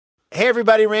Hey,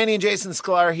 everybody. Randy and Jason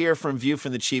Sklar here from View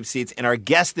from the Cheap Seats. And our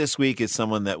guest this week is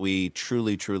someone that we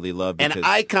truly, truly love. An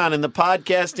icon in the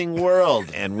podcasting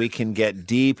world. And we can get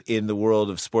deep in the world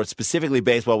of sports, specifically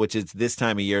baseball, which is this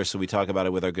time of year. So we talk about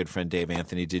it with our good friend Dave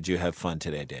Anthony. Did you have fun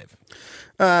today, Dave?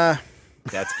 And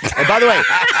by the way,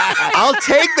 I'll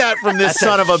take that from this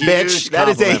son of a bitch. That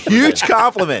is a huge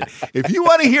compliment. If you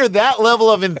want to hear that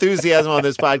level of enthusiasm on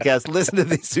this podcast, listen to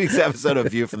this week's episode of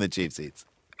View from the Cheap Seats.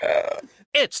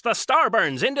 It's the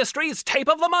Starburns Industries Tape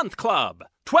of the Month Club.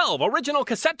 12 original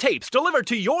cassette tapes delivered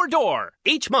to your door.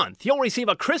 Each month, you'll receive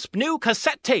a crisp new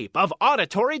cassette tape of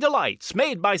auditory delights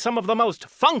made by some of the most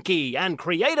funky and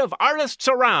creative artists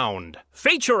around.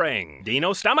 Featuring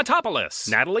Dino Stamatopoulos,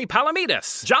 Natalie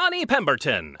Palamides, Johnny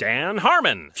Pemberton, Dan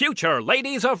Harmon, future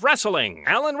Ladies of Wrestling,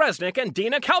 Alan Resnick and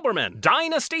Dina Kelberman,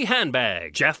 Dynasty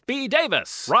Handbag, Jeff B.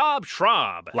 Davis, Rob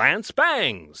Schraub, Lance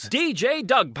Bangs, DJ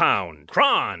Doug Pound,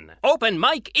 Kron, Open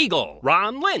Mike Eagle,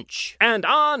 Ron Lynch, and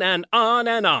on and on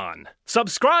and on.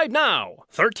 Subscribe now.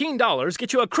 $13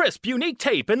 gets you a crisp, unique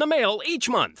tape in the mail each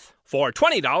month. For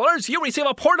 $20, you receive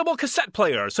a portable cassette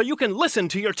player so you can listen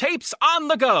to your tapes on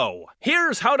the go.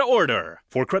 Here's how to order.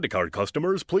 For credit card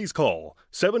customers, please call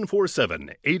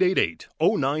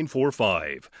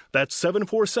 747-888-0945. That's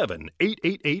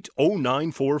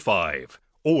 747-888-0945.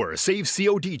 Or save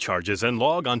COD charges and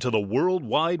log onto the World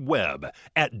Wide Web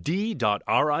at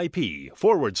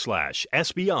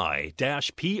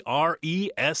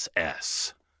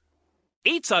d.rip/SBI-PRESS.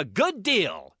 It's a good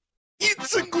deal.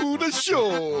 It's a good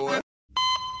show.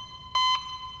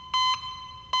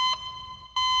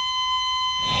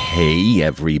 Hey,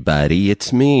 everybody.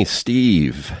 It's me,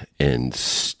 Steve, and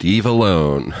Steve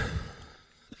alone.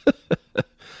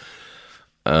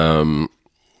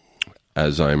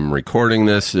 As I'm recording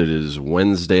this, it is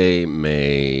Wednesday,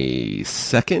 May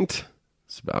 2nd.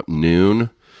 It's about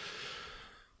noon.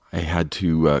 I had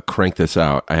to crank this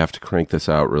out. I have to crank this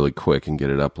out really quick and get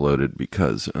it uploaded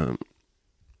because I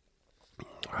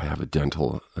have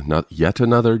yet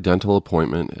another dental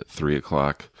appointment at 3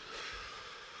 o'clock.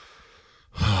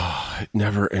 It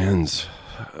never ends.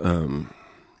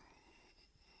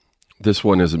 This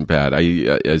one isn't bad.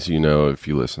 As you know, if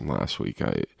you listened last week,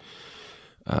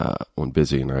 when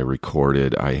Busy and I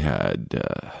recorded, I'd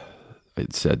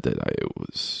said that I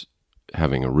was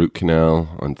having a root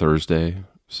canal on Thursday.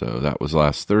 So that was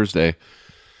last Thursday.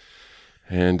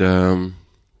 And I'm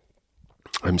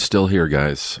still here,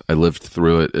 guys. I lived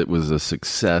through it. It was a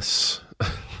success.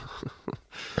 It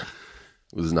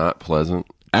was not pleasant.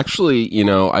 Actually,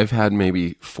 I've had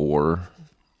maybe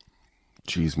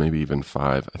maybe even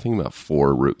 5. I think about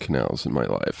 4 root canals in my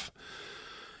life.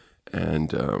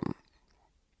 And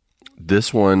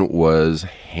this one was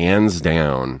hands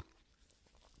down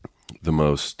the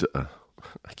most, I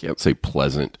can't say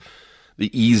pleasant, the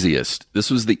easiest.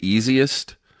 This was the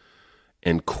easiest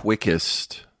and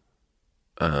quickest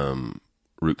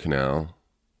root canal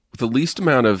with the least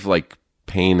amount of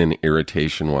pain and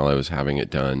irritation while I was having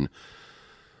it done,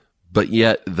 but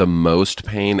yet the most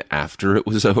pain after it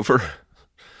was over.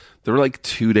 There were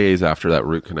 2 days after that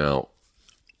root canal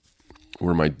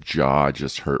where my jaw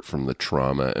just hurt from the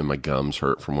trauma and my gums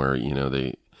hurt from where,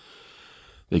 they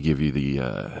give you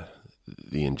the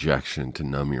injection to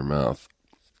numb your mouth.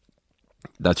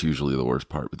 That's usually the worst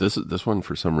part. But this one,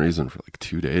 for some reason, for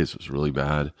 2 days was really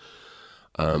bad.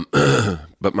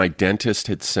 But my dentist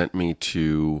had sent me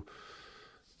to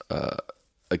a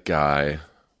guy,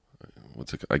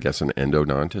 I guess an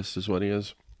endodontist is what he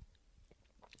is,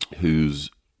 whose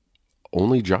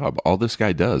only job, all this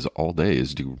guy does all day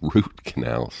is do root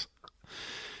canals.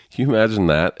 Can you imagine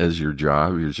that as your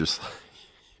job? You're just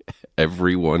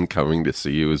everyone coming to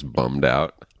see you is bummed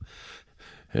out.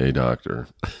 Hey, doctor.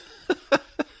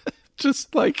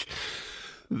 Just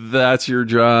that's your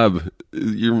job.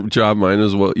 Your job might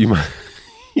as well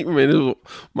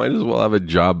have a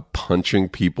job punching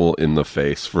people in the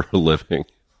face for a living,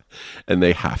 and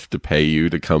they have to pay you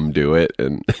to come do it,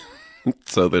 and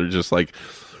so they're just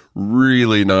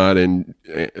really not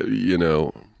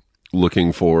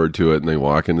looking forward to it, and they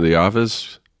walk into the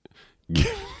office,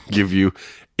 give you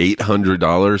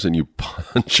 $800 and you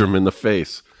punch them in the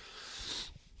face.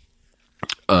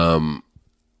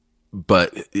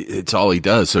 But it's all he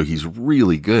does, so he's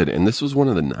really good. And this was one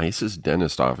of the nicest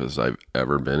dentist offices I've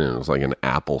ever been in. It was like an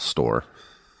Apple store.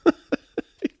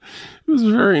 It was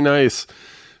very nice,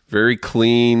 very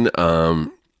clean.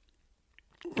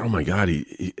 Oh my God,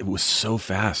 it was so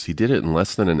fast. He did it in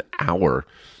less than an hour.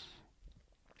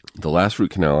 The last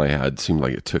root canal I had seemed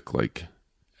like it took it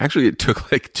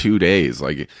took 2 days.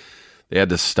 They had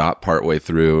to stop partway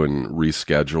through and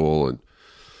reschedule,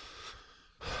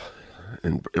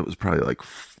 and it was probably like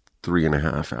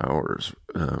 3.5 hours.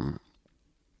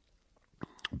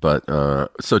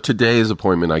 So today's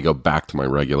appointment, I go back to my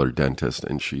regular dentist,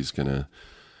 and she's going to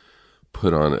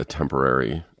put on a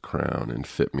temporary crown and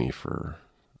fit me for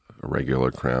a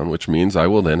regular crown, which means I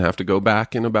will then have to go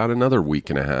back in about another week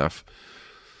and a half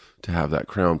to have that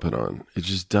crown put on. It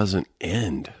just doesn't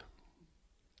end.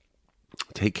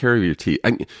 Take care of your teeth.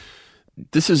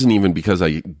 This isn't even because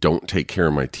I don't take care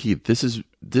of my teeth.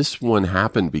 This one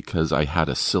happened because I had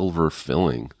a silver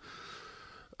filling.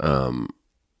 I'm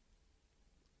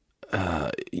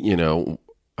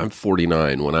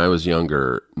 49. When I was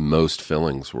younger, most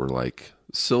fillings were like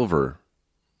silver,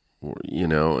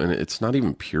 and it's not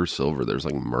even pure silver. There's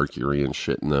like mercury and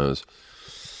shit in those.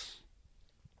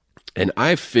 And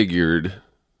I figured,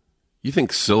 you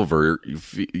think silver,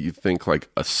 you think like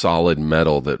a solid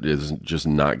metal that is just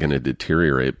not going to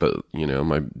deteriorate. But,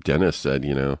 my dentist said,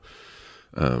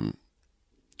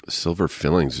 silver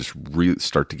fillings just really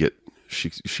start to get,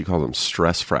 she called them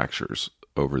stress fractures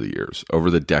over the years. Over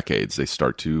the decades, they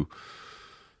start to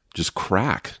just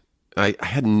crack. I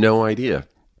had no idea.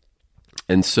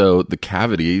 And so the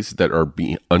cavities that are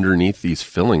underneath these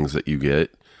fillings that you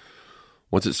get,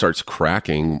 once it starts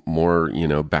cracking, more,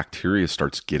 bacteria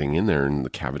starts getting in there and the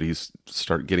cavities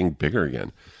start getting bigger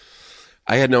again.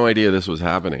 I had no idea this was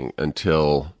happening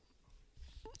until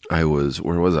where was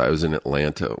I? I was in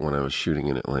Atlanta when I was shooting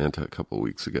in Atlanta a couple of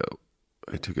weeks ago.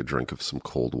 I took a drink of some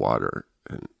cold water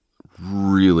and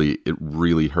it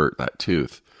really hurt that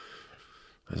tooth.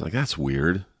 I was like, that's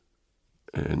weird.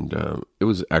 And it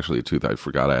was actually a tooth I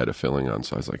forgot I had a filling on.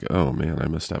 So I was like, oh man, I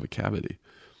must have a cavity.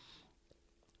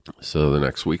 So the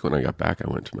next week when I got back, I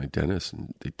went to my dentist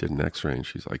and they did an x-ray and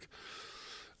she's like,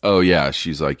 oh yeah,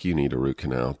 she's like, you need a root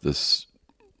canal.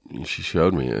 She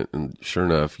showed me it, and sure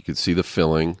enough, you could see the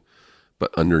filling,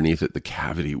 but underneath it, the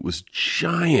cavity was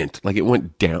giant. Like it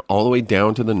went down all the way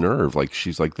down to the nerve. Like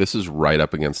she's like, this is right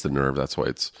up against the nerve. That's why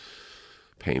it's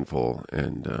painful.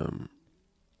 And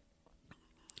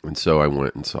so I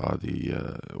went and saw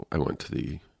I went to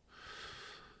the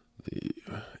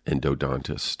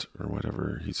endodontist or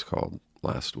whatever he's called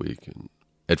last week. And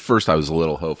at first I was a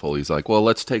little hopeful. He's like, well,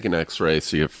 let's take an x-ray,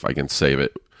 see if I can save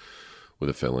it with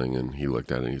a filling. And he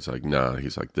looked at it and he's like, nah,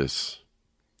 he's like, this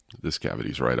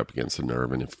cavity's right up against the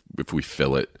nerve. And if we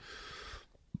fill it,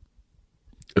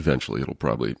 eventually it'll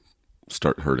probably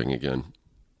start hurting again.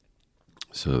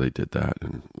 So they did that.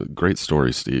 And great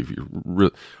story, Steve.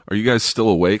 Are you guys still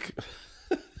awake?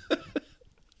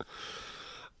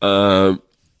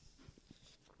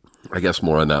 I guess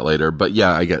more on that later. But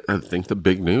yeah, I think the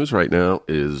big news right now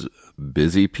is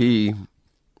Busy P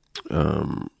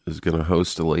is going to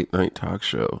host a late night talk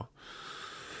show,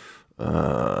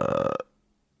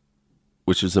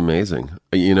 which is amazing.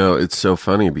 It's so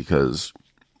funny because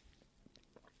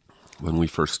when we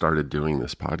first started doing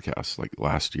this podcast, like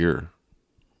last year,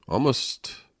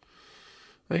 almost,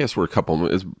 I guess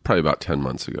it's probably about 10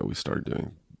 months ago we started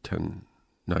doing,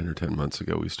 9 or 10 months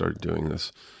ago we started doing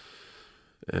this.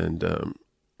 And I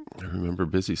remember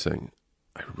Busy saying,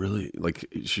 I really, like,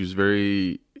 she's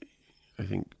very, I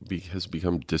think, has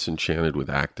become disenchanted with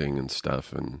acting and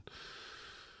stuff, and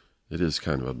it is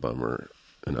kind of a bummer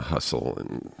and a hustle,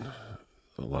 and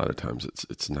a lot of times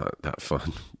it's not that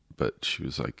fun. But she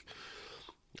was like,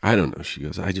 I don't know. She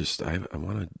goes, I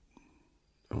want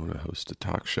to host a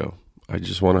talk show. I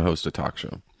just want to host a talk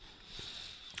show.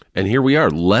 And here we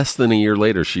are, less than a year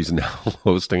later, she's now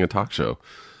hosting a talk show.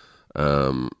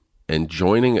 And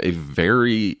joining a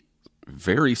very,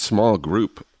 very small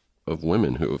group of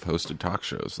women who have hosted talk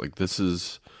shows. Like, this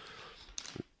is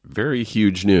very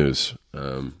huge news.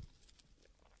 The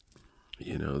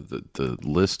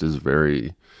list is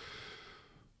very,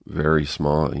 very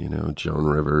small. Joan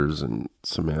Rivers and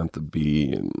Samantha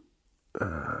Bee and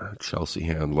Chelsea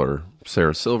Handler,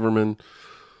 Sarah Silverman.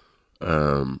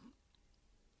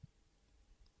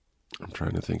 I'm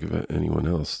trying to think of anyone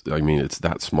else. I mean, it's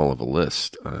that small of a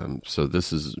list. So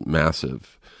this is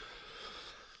massive.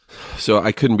 So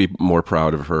I couldn't be more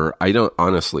proud of her. I don't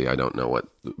know what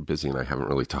Busy and I haven't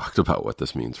really talked about what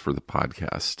this means for the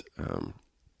podcast.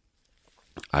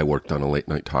 I worked on a late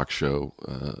night talk show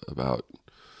about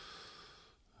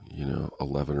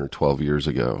 11 or 12 years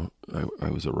ago. I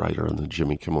was a writer on the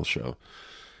Jimmy Kimmel Show.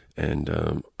 And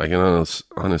I can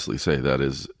honestly say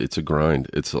it's a grind.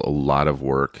 It's a lot of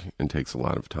work and takes a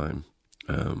lot of time.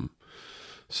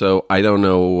 So I don't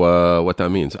know what that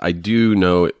means. I do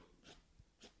know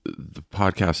the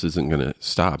podcast isn't going to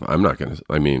stop. I'm not going to.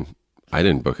 I mean, I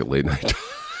didn't book a late night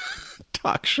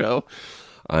talk show.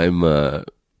 I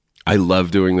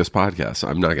love doing this podcast.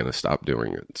 I'm not going to stop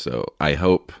doing it. So I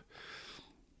hope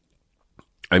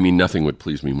I mean, nothing would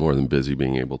please me more than Busy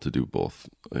being able to do both.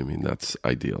 I mean, that's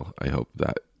ideal. I hope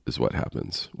that is what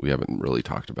happens. We haven't really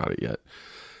talked about it yet.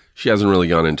 She hasn't really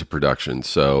gone into production,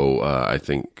 so I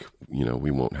think,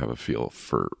 we won't have a feel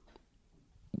for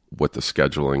what the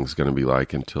scheduling is going to be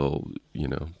like until,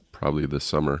 probably this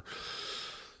summer.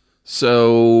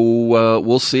 So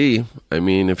we'll see. I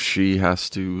mean, if she has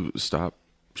to stop,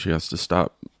 she has to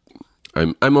stop.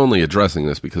 I'm only addressing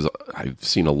this because I've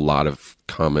seen a lot of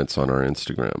comments on our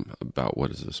Instagram about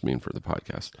what does this mean for the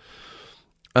podcast.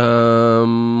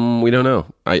 We don't know.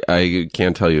 I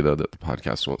can tell you though that the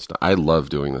podcast won't stop. I love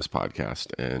doing this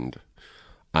podcast, and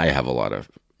I have a lot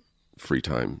of free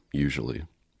time usually.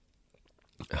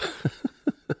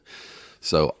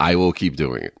 So I will keep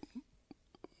doing it.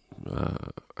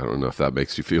 I don't know if that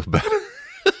makes you feel better.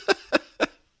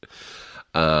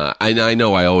 I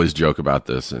know I always joke about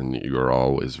this, and you are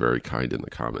always very kind in the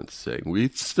comments saying, we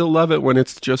still love it when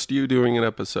it's just you doing an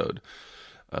episode.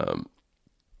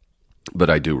 But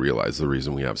I do realize the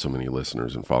reason we have so many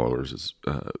listeners and followers is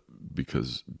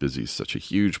because Busy's such a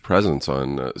huge presence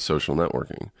on social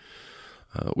networking,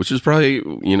 which is probably,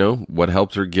 what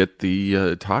helped her get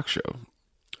the talk show.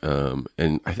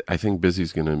 And I think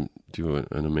Busy's going to do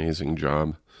an amazing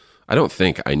job. I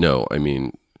know. I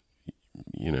mean,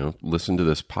 listen to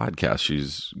this podcast.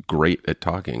 She's great at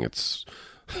talking. It's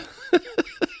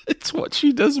it's what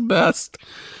she does best.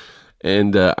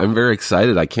 And I'm very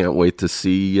excited. I can't wait to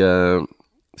see how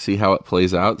it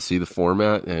plays out, see the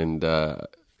format, and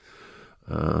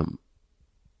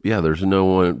there's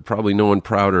probably no one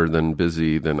prouder than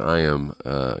Busy than I am.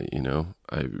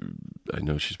 I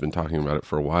know she's been talking about it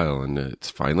for a while, and it's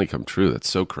finally come true. That's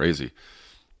so crazy.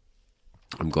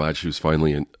 I'm glad she was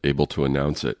finally able to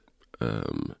announce it.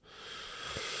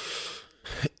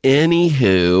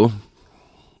 Anywho,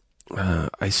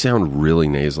 I sound really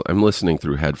nasal. I'm listening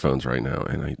through headphones right now,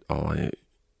 and all I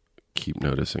keep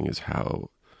noticing is how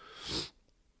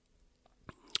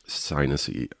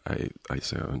sinusy I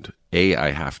sound.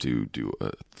 I have to do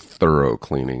a thorough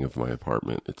cleaning of my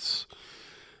apartment.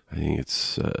 I think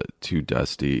it's too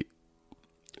dusty.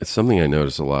 It's something I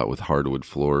notice a lot with hardwood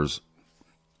floors.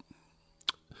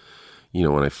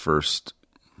 When I first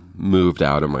moved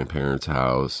out of my parents'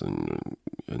 house and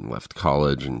left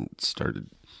college and started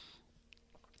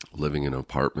living in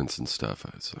apartments and stuff,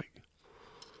 I was like,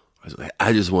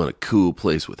 I just want a cool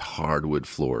place with hardwood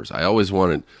floors. I don't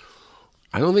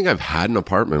think I've had an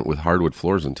apartment with hardwood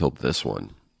floors until this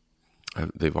one.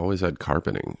 They've always had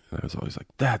carpeting, and I was always like,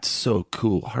 that's so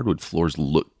cool. Hardwood floors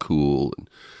look cool.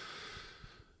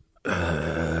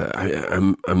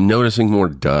 And I'm noticing more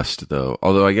dust though.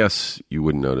 Although I guess you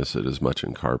wouldn't notice it as much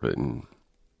in carpet, and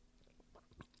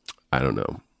I don't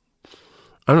know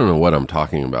what I'm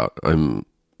talking about.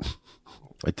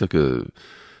 I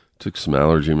took some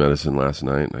allergy medicine last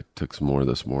night, and I took some more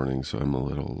this morning, so I'm a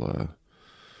little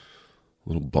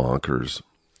bonkers.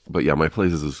 But yeah, my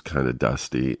place is kind of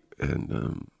dusty,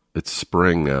 and it's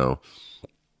spring now.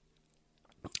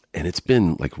 And it's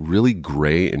been like really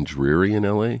gray and dreary in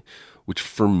LA, which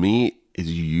for me is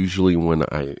usually when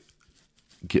I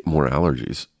get more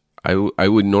allergies. I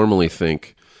would normally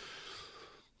think,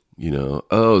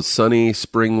 sunny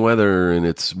spring weather and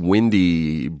it's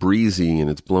windy, breezy, and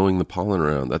it's blowing the pollen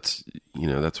around. That's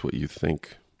what you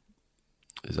think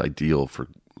is ideal for,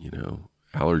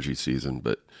 allergy season.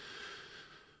 But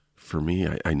for me,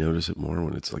 I notice it more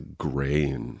when it's like gray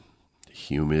and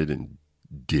humid and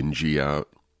dingy out.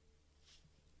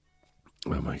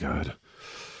 Oh my God.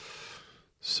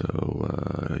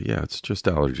 So, it's just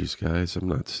allergies, guys. I'm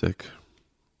not sick.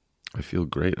 I feel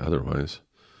great otherwise.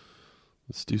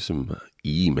 Let's do some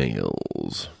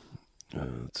emails.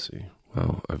 Let's see.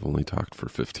 Wow, I've only talked for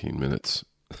 15 minutes.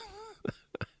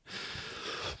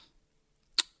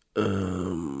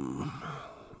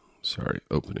 Sorry,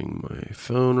 opening my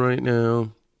phone right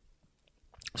now.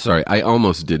 Sorry, I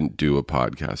almost didn't do a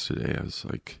podcast today. I was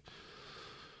like,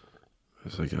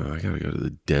 oh, I gotta go to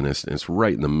the dentist, and it's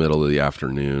right in the middle of the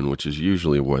afternoon, which is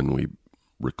usually when we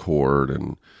record,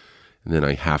 and then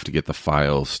I have to get the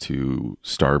files to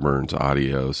Starburns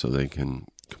Audio so they can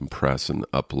compress and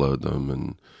upload them,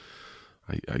 and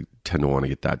I tend to want to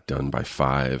get that done by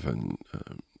 5, and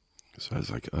so I was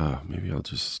like, maybe I'll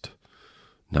just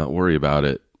not worry about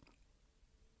it,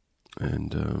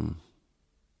 and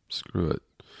screw it.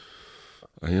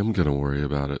 I am gonna worry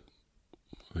about it.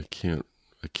 I can't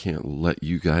let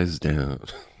you guys down.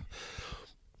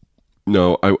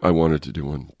 No, I wanted to do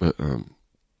one, but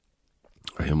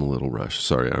I am a little rushed.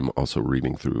 Sorry, I'm also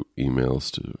reading through emails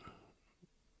to...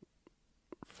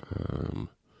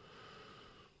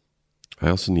 I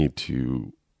also need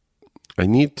to I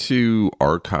need to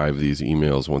archive these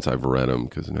emails once I've read them,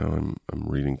 because now I'm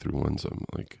reading through ones I'm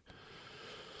like,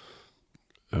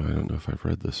 oh, I don't know if I've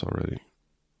read this already.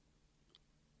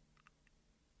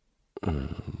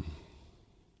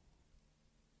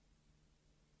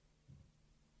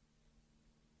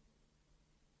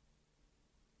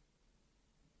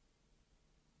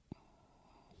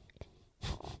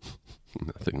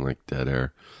 Nothing like dead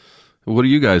air. What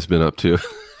have you guys been up to?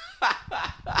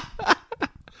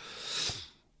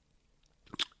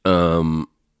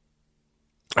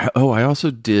 I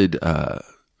also did I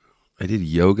did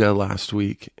yoga last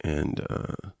week and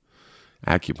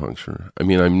acupuncture. I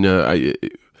mean,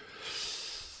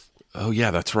 oh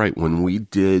yeah, that's right. When we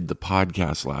did the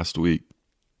podcast last week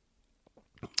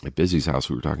at Busy's house,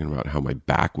 we were talking about how my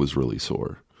back was really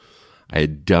sore.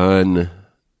 I'd done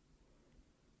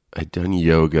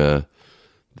yoga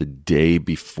the day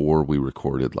before we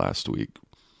recorded last week.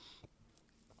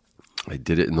 I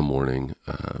did it in the morning.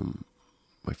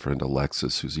 My friend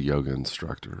Alexis, who's a yoga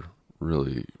instructor,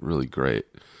 really, really great.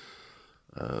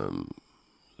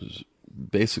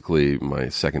 Basically my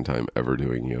second time ever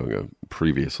doing yoga.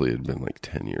 Previously it had been like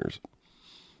 10 years.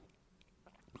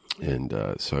 And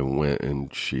so I went,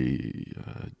 and she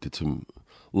did some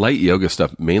light yoga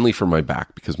stuff, mainly for my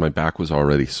back, because my back was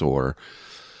already sore.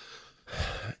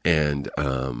 And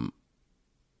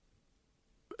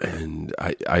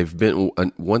I've been,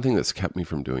 one thing that's kept me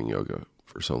from doing yoga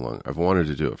for so long, I've wanted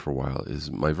to do it for a while,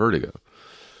 is my vertigo.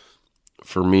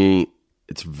 For me,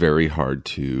 it's very hard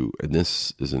to, and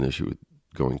this is an issue with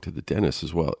going to the dentist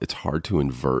as well, it's hard to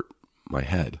invert my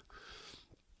head.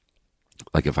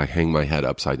 Like if I hang my head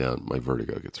upside down, my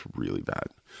vertigo gets really bad.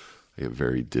 I get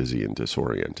very dizzy and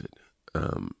disoriented.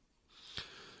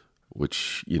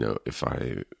 Which,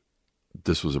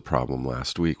 this was a problem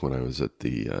last week when I was at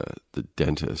the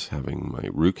dentist having my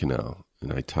root canal.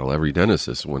 And I tell every dentist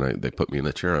this when they put me in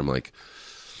the chair. I'm like,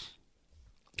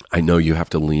 I know you have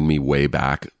to lean me way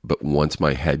back, but once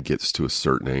my head gets to a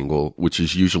certain angle, which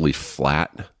is usually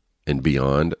flat and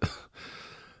beyond,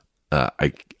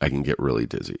 I can get really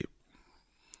dizzy.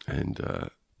 And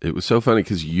it was so funny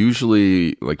because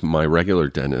usually, like, my regular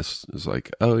dentist is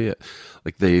like, oh yeah,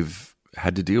 like they've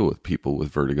had to deal with people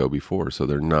with vertigo before, so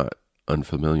they're not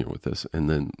unfamiliar with this. And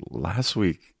then last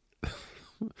week,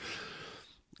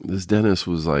 this dentist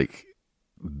was like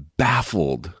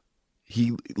baffled.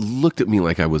 He looked at me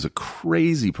like I was a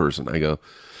crazy person. I go,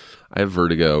 I have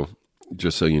vertigo,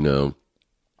 just so you know.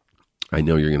 I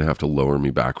know you're going to have to lower me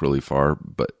back really far,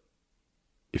 but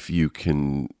if you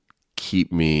can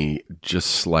keep me just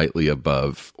slightly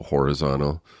above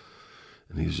horizontal.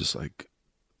 And he's just like,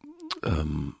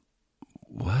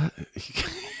 what?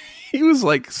 He was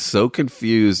like so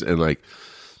confused and like,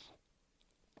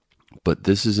 but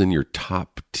this is in your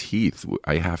top teeth.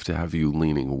 I have to have you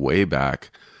leaning way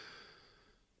back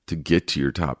to get to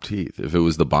your top teeth. If it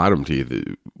was the bottom teeth,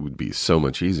 it would be so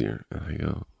much easier. And I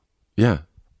go, yeah,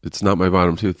 it's not my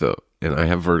bottom tooth though. And I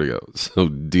have vertigo, so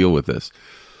deal with this.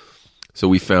 So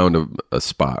we found a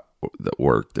spot that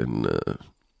worked, and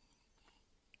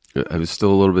I was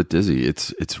still a little bit dizzy.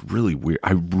 It's really weird.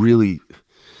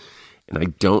 And I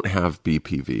don't have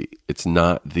BPV. It's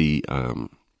not the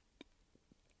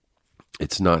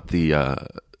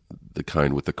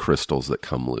kind with the crystals that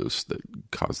come loose that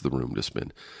cause the room to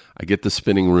spin. I get the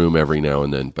spinning room every now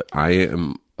and then, but I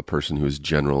am a person who is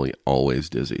generally always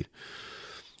dizzy.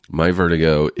 My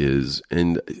vertigo is,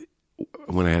 and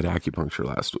when I had acupuncture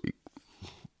last week,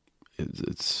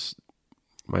 it's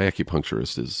my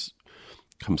acupuncturist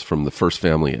comes from the first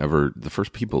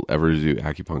people ever to do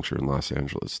acupuncture in Los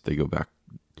Angeles. They go back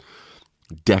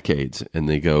decades, and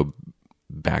they go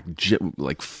back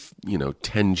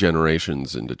 10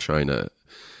 generations into China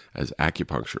as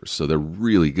acupuncturists. So they're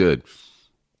really good.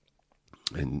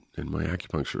 And my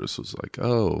acupuncturist was like,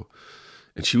 oh,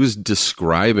 and she was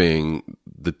describing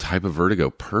the type of vertigo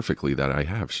perfectly that I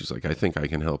have. She's like, I think I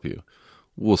can help you.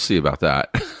 We'll see about that.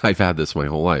 I've had this my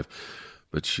whole life.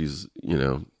 But she's,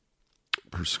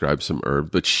 prescribed some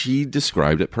herb. But she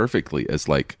described it perfectly as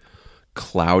like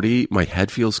cloudy. My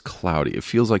head feels cloudy. It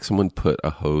feels like someone put a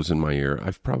hose in my ear.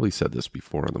 I've probably said this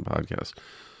before on the podcast.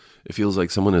 It feels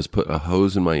like someone has put a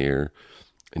hose in my ear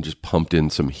and just pumped in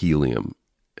some helium.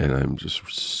 And I'm just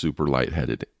super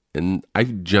lightheaded. And I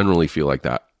generally feel like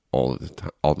that all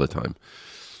the time.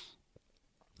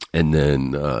 And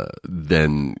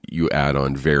then you add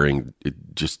on it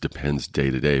just depends day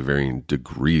to day, varying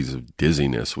degrees of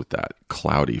dizziness with that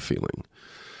cloudy feeling.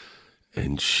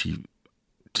 And she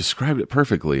described it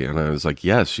perfectly. And I was like,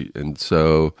 yes. And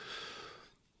so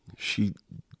she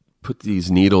put these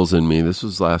needles in me. This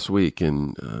was last week,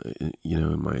 and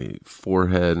in my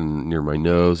forehead and near my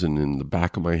nose and in the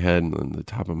back of my head and on the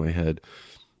top of my head.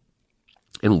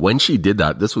 And when she did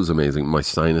that, this was amazing. My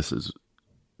sinuses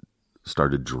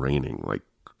started draining like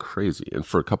crazy, and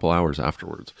for a couple hours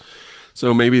afterwards.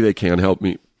 So maybe they can help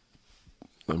me.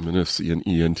 I'm going to see an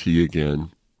ENT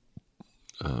again.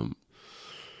 I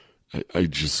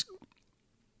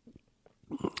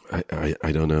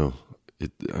don't know.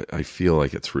 I feel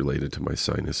like it's related to my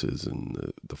sinuses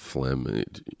and the phlegm.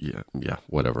 Yeah,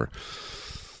 whatever.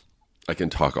 I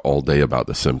can talk all day about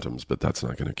the symptoms, but that's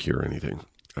not going to cure anything.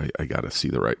 I got to see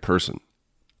the right person.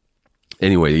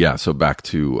 Anyway, yeah, so back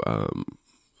to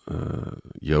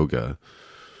yoga.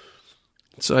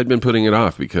 So I'd been putting it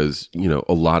off because,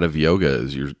 a lot of yoga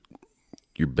is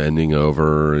you're bending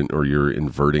over or you're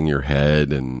inverting your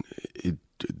head, and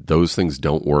those things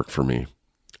don't work for me.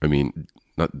 I mean,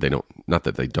 not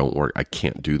that they don't work. I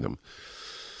can't do them.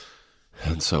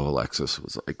 And so Alexis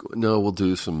was like, no, we'll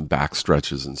do some back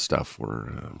stretches and stuff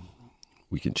where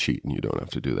we can cheat and you don't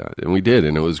have to do that. And we did,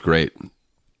 and it was great.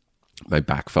 My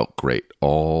back felt great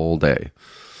all day.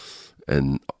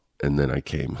 And then I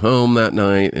came home that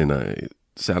night and I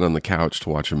sat on the couch to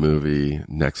watch a movie.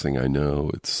 Next thing I know,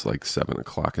 it's like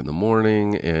 7:00 in the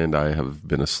morning, and I have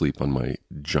been asleep on my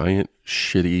giant,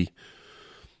 shitty,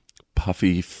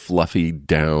 puffy, fluffy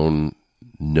down,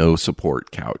 no support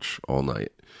couch all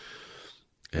night.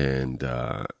 And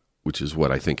which is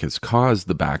what I think has caused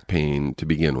the back pain to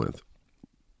begin with.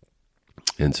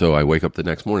 And so I wake up the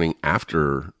next morning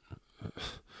after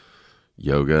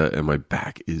yoga, and my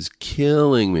back is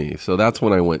killing me. So that's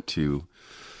when I went to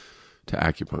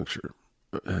acupuncture,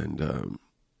 and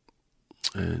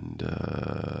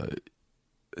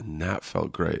that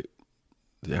felt great.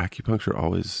 The acupuncture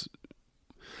always,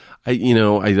 I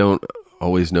don't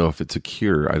always know if it's a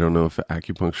cure. I don't know if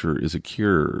acupuncture is a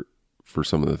cure for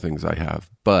some of the things I have,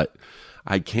 but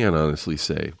I can honestly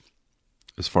say,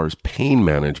 as far as pain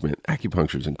management,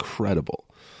 acupuncture is incredible.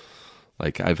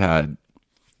 Like, I've had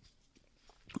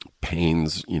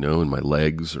pains, in my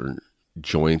legs or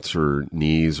joints or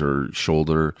knees or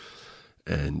shoulder,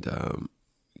 and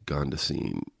gone to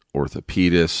see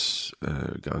orthopedists,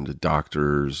 gone to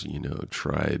doctors,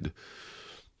 tried,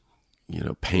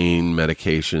 pain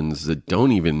medications that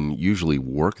don't even usually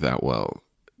work that well.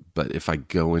 But if I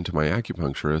go into my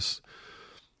acupuncturist,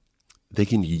 they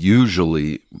can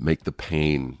usually make the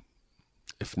pain,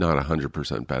 if not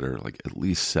 100% better, like at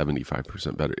least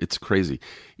 75% better. It's crazy.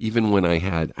 Even when I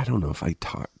had, I don't know if I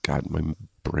God, my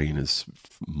brain is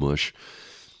mush.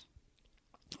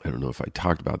 I don't know if I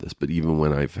talked about this, but even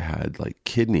when I've had like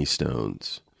kidney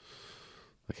stones,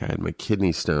 like I had my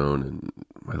kidney stone and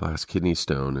my last kidney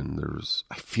stone, and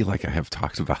I feel like I have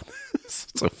talked about this,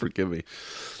 so forgive me.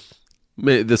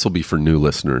 This will be for new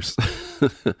listeners.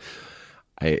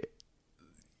 A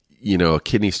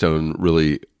kidney stone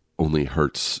really only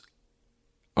hurts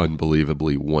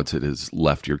unbelievably once it has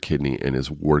left your kidney and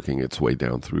is working its way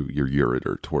down through your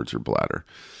ureter towards your bladder.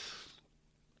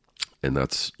 And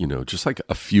that's, just like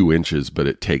a few inches, but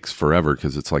it takes forever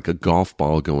because it's like a golf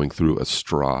ball going through a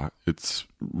straw. It's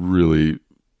really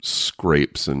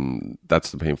scrapes, and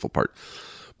that's the painful part.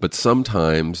 But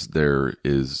sometimes there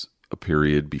is a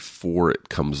period before it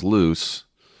comes loose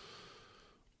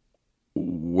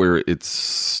where it's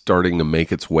starting to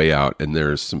make its way out, and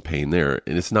there's some pain there.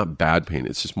 And it's not bad pain.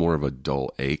 It's just more of a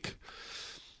dull ache.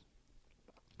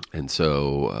 And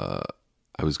so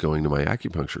I was going to my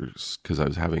acupuncturist because I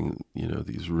was having,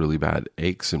 these really bad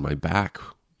aches in my back,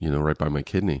 right by my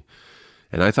kidney.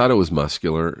 And I thought it was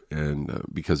muscular, and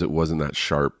because it wasn't that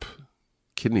sharp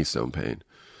kidney stone pain.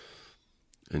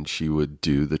 And she would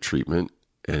do the treatment,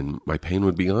 and my pain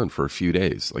would be gone for a few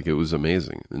days. Like, it was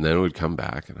amazing. And then it would come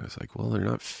back, and I was like, well, they're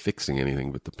not fixing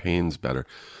anything, but the pain's better.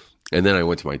 And then I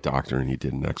went to my doctor, and he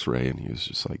did an x-ray, and he was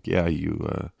just like, yeah,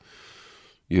 you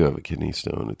have a kidney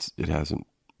stone. It hasn't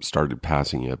started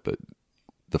passing yet, but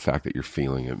the fact that you're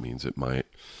feeling it means it might.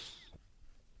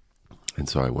 And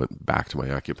so I went back to my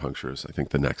acupuncturist, I think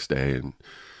the next day, and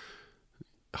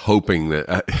hoping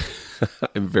that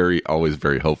I'm always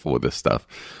very hopeful with this stuff,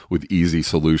 with easy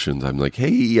solutions. I'm like,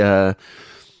 hey,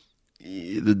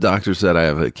 the doctor said I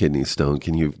have a kidney stone.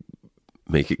 Can you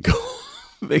make it go?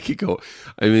 Make it go.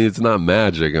 I mean, it's not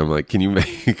magic. I'm like, can you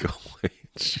make it go away?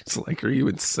 She's like, are you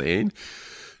insane?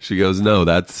 She goes, no,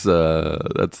 that's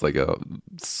like a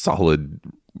solid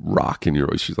rock in your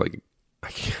voice. She's like, I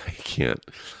can't,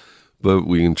 but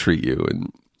we can treat you.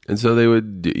 And so they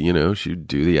would, she'd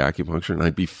do the acupuncture, and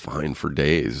I'd be fine for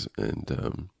days.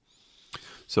 And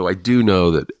so I do know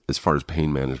that as far as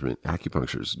pain management,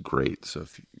 acupuncture is great. So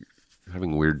if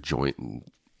having weird joint and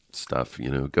stuff,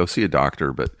 go see a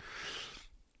doctor, but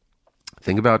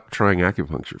think about trying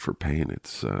acupuncture for pain.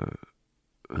 It's, oh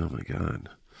my God.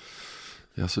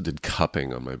 They also did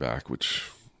cupping on my back, which,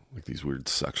 like these weird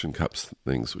suction cups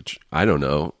things, which I don't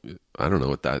know. I don't know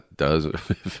what that does,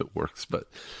 if it works, but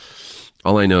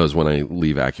all I know is when I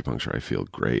leave acupuncture, I feel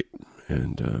great.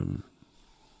 And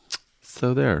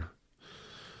so there.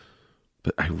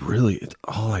 But it's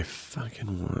all I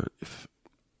fucking want.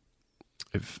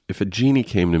 If a genie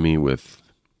came to me with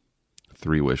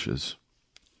 3 wishes,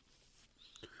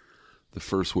 the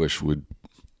first wish would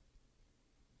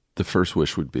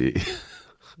be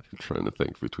I'm trying to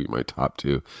think between my top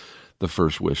 2. The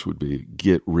first wish would be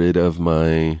get rid of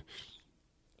my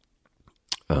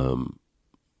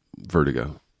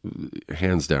vertigo.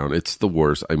 Hands down, it's the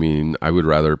worst. I mean, I would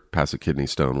rather pass a kidney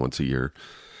stone once a year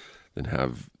than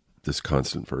have this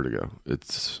constant vertigo.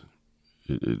 It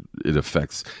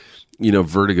affects,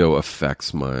 vertigo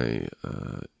affects my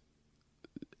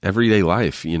everyday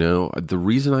life. The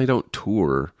reason I don't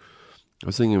tour, I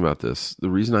was thinking about this.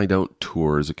 The reason I don't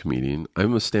tour as a comedian,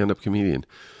 I'm a stand-up comedian.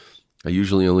 I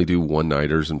usually only do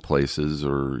one-nighters in places,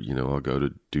 or, I'll go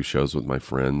to do shows with my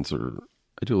friends, or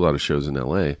I do a lot of shows in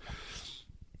LA.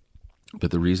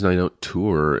 But the reason I don't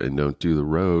tour and don't do the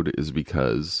road is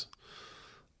because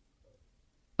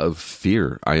of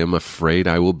fear. I am afraid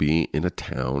I will be in a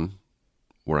town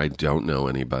where I don't know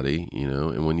anybody,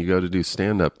 and when you go to do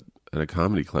stand-up at a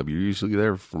comedy club, you're usually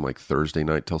there from like Thursday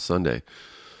night till Sunday,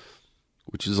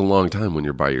 which is a long time when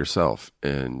you're by yourself.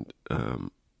 And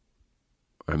I'm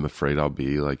afraid I'll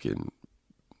be like in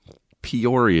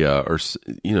Peoria or,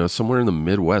 somewhere in the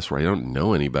Midwest where I don't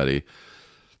know anybody,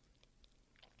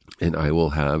 and I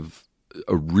will have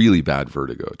a really bad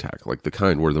vertigo attack, like the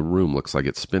kind where the room looks like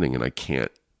it's spinning and I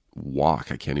can't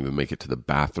walk. I can't even make it to the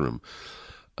bathroom.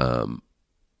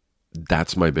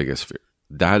 That's my biggest fear.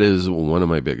 That is one of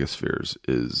my biggest fears,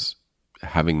 is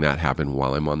having that happen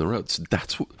while I'm on the road. So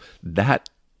that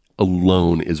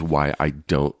alone is why I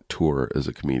don't tour as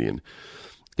a comedian.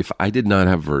 If I did not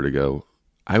have vertigo,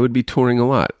 I would be touring a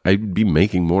lot. I'd be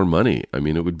making more money. I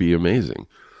mean, it would be amazing.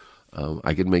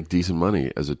 I could make decent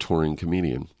money as a touring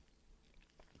comedian.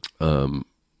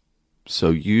 So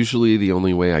usually the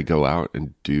only way I go out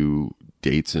and do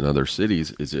dates in other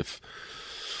cities is if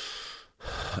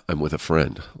I'm with a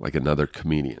friend, like another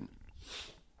comedian.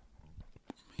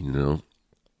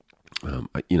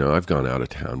 I've gone out of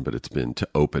town, but it's been to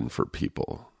open for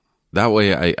people. That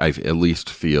way I at least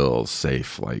feel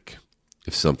safe. Like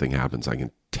if something happens, I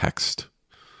can text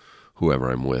whoever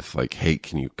I'm with, like, hey,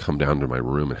 can you come down to my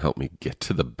room and help me get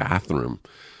to the bathroom?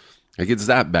 Like, it's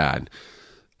that bad.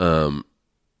 And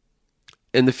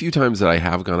the few times that I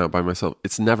have gone out by myself,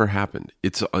 it's never happened.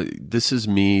 This is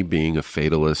me being a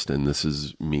fatalist, and this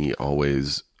is me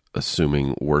always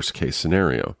assuming worst case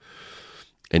scenario.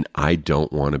 And I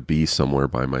don't want to be somewhere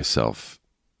by myself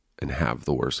and have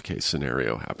the worst case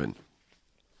scenario happen.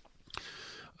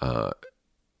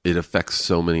 It affects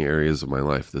so many areas of my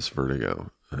life, this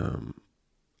vertigo. And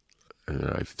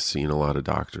I've seen a lot of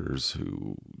doctors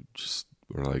who just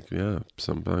were like, yeah,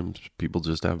 sometimes people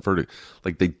just have vertigo.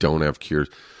 Like, they don't have cures.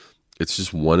 It's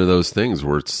just one of those things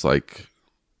where it's like,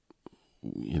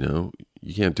 you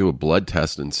can't do a blood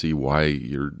test and see why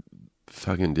you're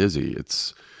fucking dizzy.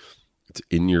 It's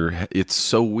in your head. It's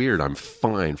so weird. I'm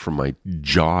fine from my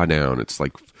jaw down. It's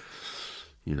like,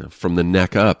 from the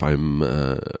neck up, I'm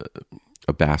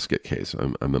a basket case.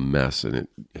 I'm a mess, and it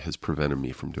has prevented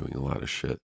me from doing a lot of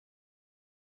shit.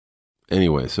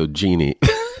 Anyway, so Genie.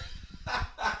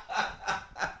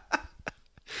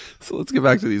 So let's get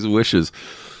back to these wishes.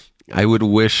 I would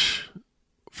wish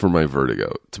for my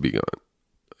vertigo to be gone.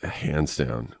 Hands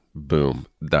down. Boom.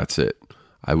 That's it.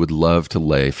 I would love to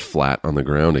lay flat on the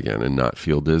ground again and not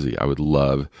feel dizzy. I would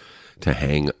love to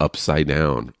hang upside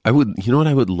down. You know what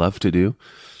I would love to do?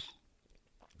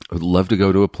 I would love to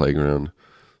go to a playground,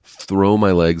 throw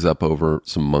my legs up over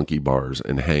some monkey bars,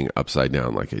 and hang upside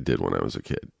down like I did when I was a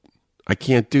kid. I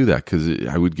can't do that because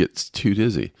I would get too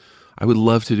dizzy. I would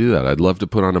love to do that. I'd love to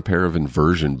put on a pair of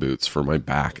inversion boots for my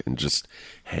back and just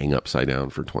hang upside down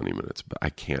for 20 minutes, but I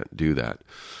can't do that.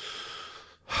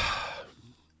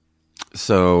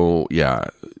 So, yeah,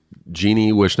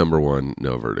 Genie wish number 1,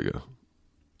 no vertigo.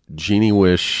 Genie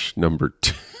wish number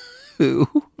 2.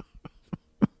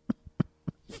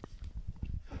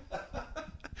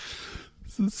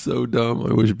 This is so dumb.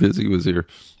 I wish Busy was here.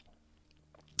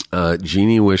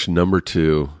 Genie wish number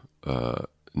 2,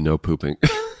 no pooping.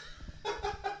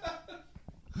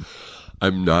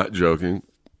 I'm not joking.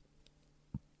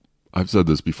 I've said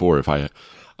this before.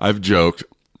 I've joked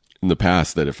in the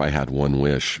past that if I had one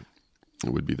wish,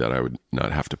 it would be that I would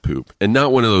not have to poop, and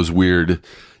not one of those weird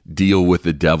deal with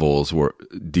the devil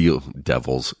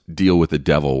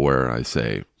where I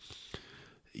say,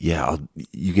 yeah,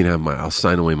 you can have I'll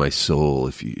sign away my soul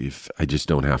if I just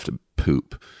don't have to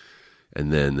poop.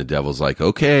 And then the devil's like,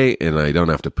 okay, and I don't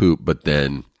have to poop, but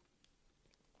then,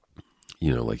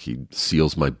 like he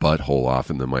seals my butthole off,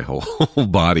 and then my whole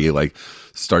body like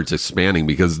starts expanding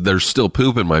because there's still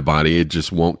poop in my body. It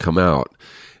just won't come out.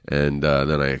 And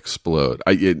then I explode.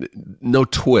 No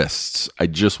twists. I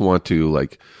just want to,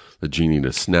 like, the genie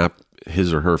to snap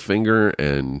his or her finger,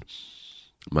 and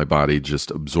my body just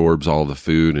absorbs all the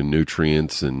food and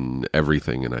nutrients and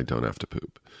everything, and I don't have to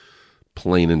poop.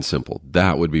 Plain and simple.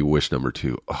 That would be wish number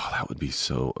 2. Oh, that would be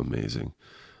so amazing.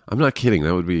 I'm not kidding.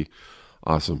 That would be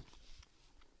awesome.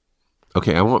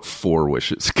 Okay, I want 4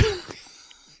 wishes.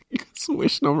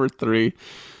 Wish number 3.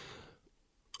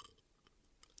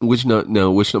 Wish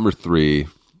number 3.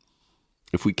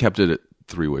 If we kept it at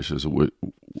 3 wishes,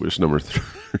 wish number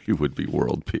 3 would be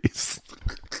world peace.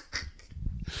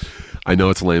 I know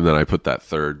it's lame that I put that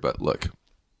third, but look,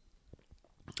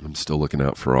 I'm still looking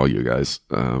out for all you guys.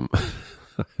 I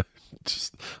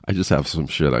just have some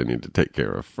shit I need to take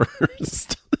care of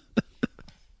first.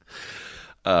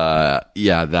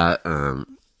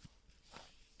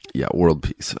 World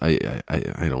peace. I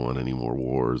don't want any more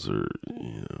wars or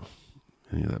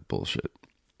any of that bullshit.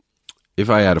 If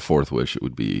I had a 4th wish, it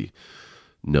would be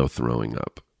no throwing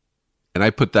up. And I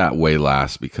put that way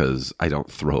last because I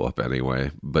don't throw up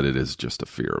anyway, but it is just a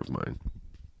fear of mine.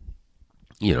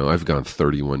 I've gone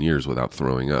 31 years without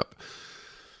throwing up,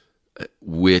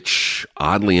 which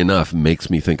oddly enough makes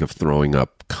me think of throwing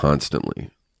up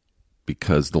constantly,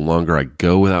 because the longer I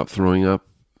go without throwing up,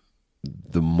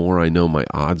 the more I know my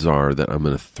odds are that I'm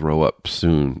going to throw up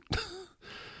soon.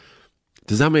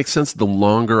 Does that make sense? The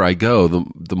longer I go,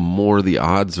 the more the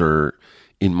odds are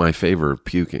in my favor of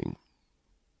puking.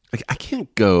 I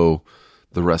can't go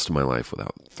the rest of my life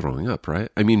without throwing up, right?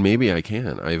 I mean, maybe I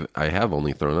can. I have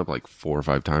only thrown up like 4 or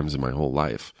 5 times in my whole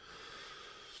life.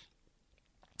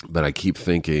 But I keep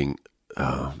thinking,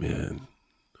 oh man,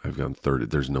 I've gone 30.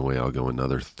 There's no way I'll go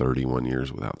another 31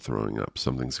 years without throwing up.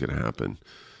 Something's going to happen.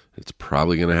 It's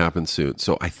probably going to happen soon.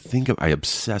 So I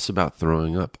obsess about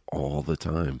throwing up all the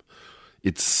time.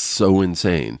 It's so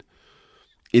insane.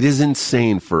 It is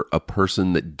insane for a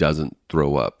person that doesn't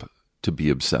throw up to be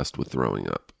obsessed with throwing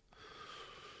up.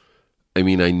 I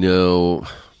mean, I know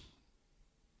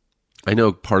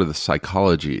part of the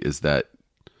psychology is that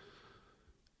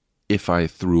if I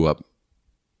threw up,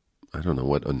 I don't know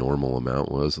what a normal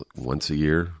amount was, like once a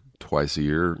year, twice a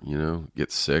year,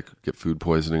 get sick, get food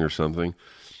poisoning or something.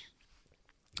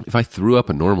 If I threw up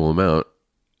a normal amount,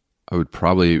 I would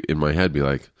probably in my head be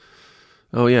like,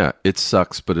 oh yeah, it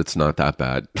sucks, but it's not that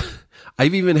bad.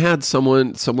 I've even had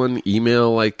someone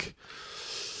email like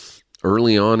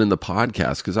early on in the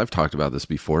podcast, because I've talked about this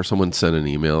before. Someone sent an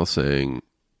email saying,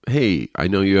 hey, I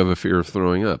know you have a fear of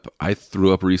throwing up. I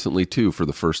threw up recently too for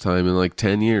the first time in like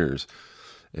 10 years.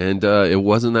 And it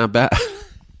wasn't that bad.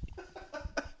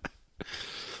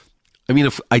 I mean,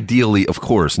 ideally, of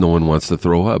course, no one wants to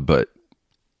throw up, but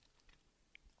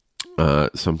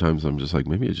sometimes I'm just like,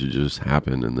 maybe it should just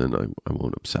happen, and then I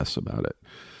won't obsess about it.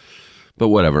 But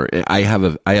whatever. I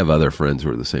have other friends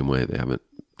who are the same way. They haven't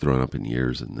thrown up in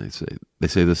years, and they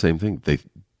say the same thing. They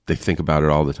think about it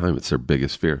all the time. It's their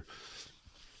biggest fear.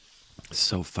 It's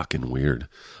so fucking weird.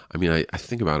 I mean, I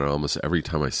think about it almost every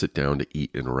time I sit down to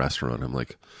eat in a restaurant. I'm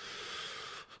like,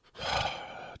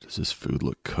 does this food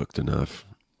look cooked enough?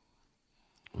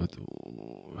 I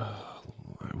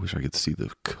wish I could see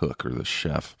the cook or the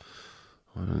chef.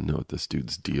 I don't know what this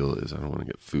dude's deal is. I don't want to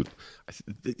get food.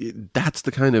 That's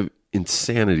the kind of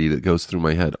insanity that goes through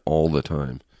my head all the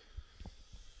time.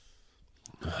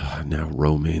 Now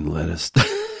romaine lettuce.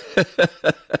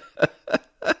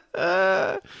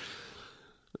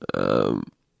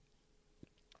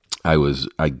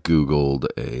 I Googled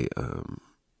a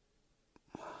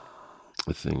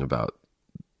thing about.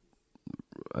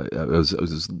 I was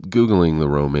Googling the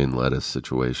romaine lettuce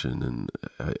situation, and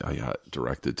I got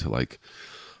directed to like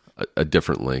a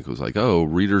different link. It was like, oh,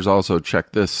 readers also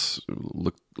check this,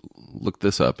 look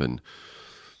this up, and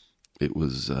it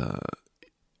was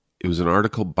an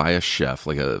article by a chef,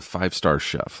 like a 5-star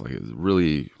chef, like a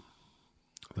really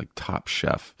like top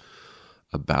chef,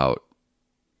 about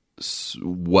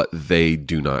what they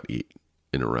do not eat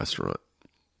in a restaurant.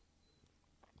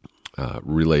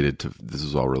 This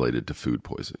is all related to food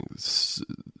poisoning.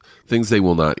 Things they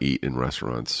will not eat in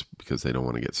restaurants because they don't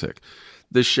want to get sick.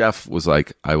 This chef was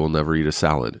like, I will never eat a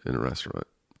salad in a restaurant.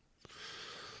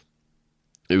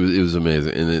 It was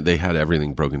amazing. And they had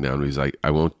everything broken down. He's like,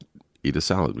 I won't eat a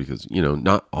salad because,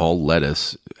 not all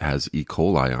lettuce has E.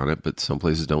 coli on it, but some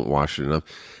places don't wash it enough.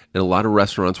 And a lot of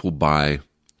restaurants will buy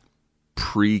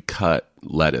pre-cut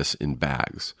lettuce in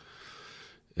bags.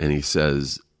 And he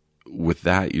says, with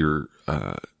that, your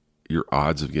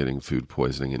odds of getting food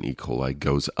poisoning and E. coli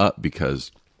goes up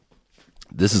because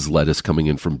this is lettuce coming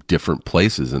in from different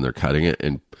places, and they're cutting it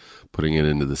and putting it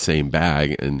into the same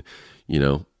bag. And,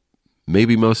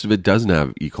 maybe most of it doesn't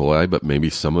have E. coli, but maybe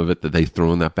some of it that they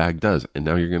throw in that bag does. And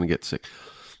now you're going to get sick.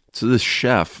 So this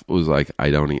chef was like, I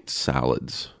don't eat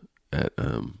salads at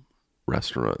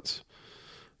restaurants.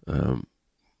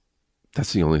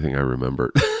 That's the only thing I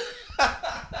remembered.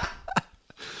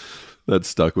 That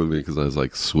stuck with me because I was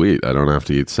like, sweet, I don't have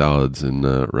to eat salads in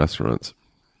restaurants.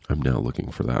 I'm now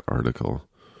looking for that article.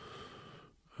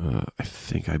 I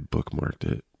think I bookmarked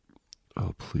it.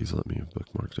 Oh, please let me have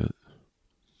bookmarked it.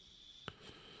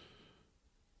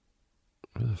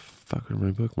 Where the fuck are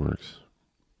my bookmarks?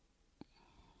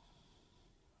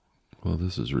 Well,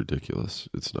 this is ridiculous.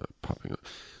 It's not popping up.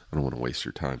 I don't want to waste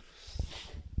your time.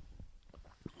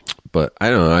 But I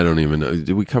don't even know.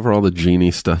 Did we cover all the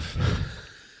genie stuff?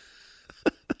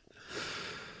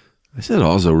 I said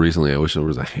also recently, I wish there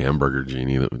was a hamburger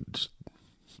genie that would just...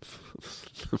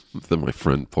 Then my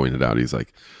friend pointed out, he's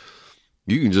like,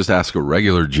 you can just ask a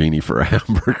regular genie for a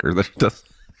hamburger.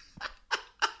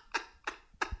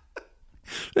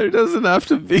 There doesn't have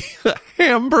to be a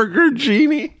hamburger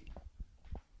genie.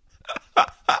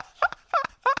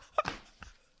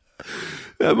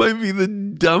 That might be the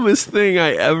dumbest thing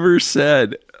I ever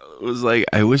said. It was like,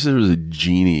 I wish there was a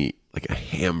genie, like a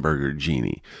hamburger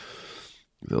genie.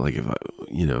 Like if I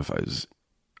was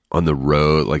on the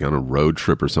road, like on a road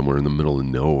trip or somewhere in the middle of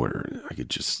nowhere, I could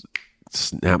just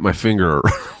snap my finger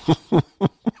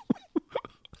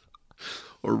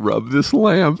or rub this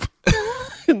lamp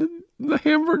and the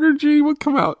hamburger genie would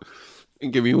come out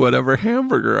and give me whatever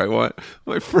hamburger I want.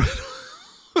 My friend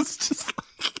was just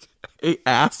like, hey,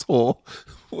 asshole,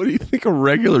 what do you think a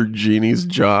regular genie's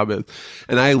job is?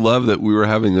 And I love that we were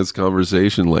having this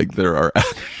conversation like there are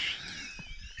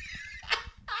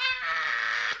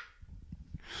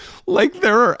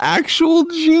actual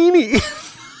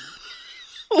genies.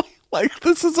 Like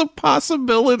this is a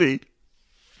possibility.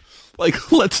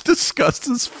 Like, let's discuss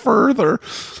this further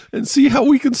and see how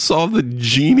we can solve the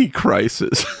genie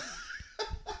crisis.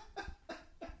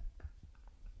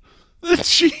 The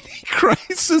genie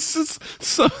crisis is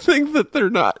something that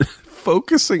they're not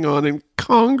focusing on in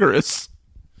Congress.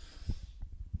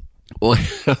 Why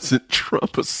hasn't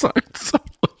Trump assigned someone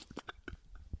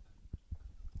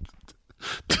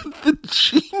to the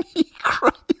genie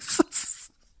crisis?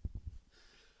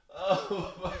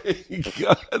 Oh my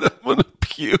God, I'm gonna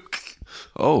puke.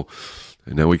 Oh,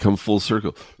 and now we come full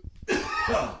circle.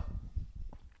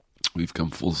 We've come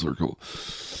full circle.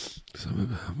 So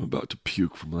I'm about to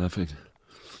puke from laughing.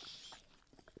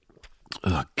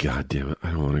 Oh, God damn it.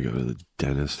 I don't want to go to the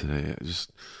dentist today.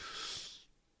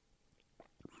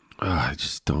 I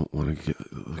just don't want to get...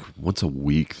 Like, once a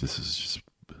week, this is just...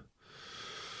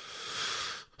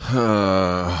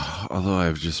 although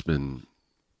I've just been...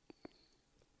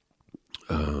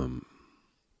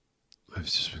 I've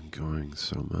just been going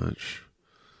so much.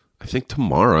 I think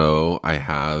tomorrow I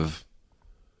have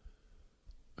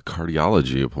a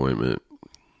cardiology appointment.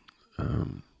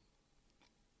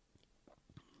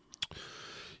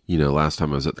 Last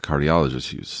time I was at the cardiologist,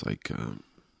 he was like,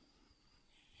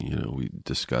 we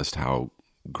discussed how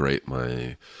great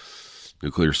my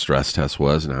nuclear stress test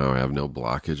was and how I have no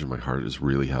blockage and my heart is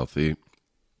really healthy.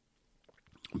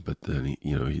 But then,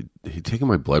 he'd taken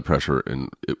my blood pressure and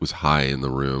it was high in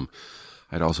the room.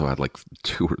 I'd also had like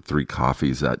 2 or 3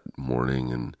 coffees that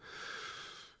morning. And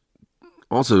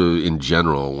also in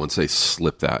general, once they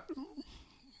slip that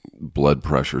blood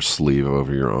pressure sleeve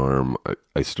over your arm,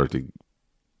 I start to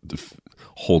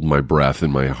hold my breath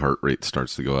and my heart rate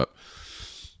starts to go up.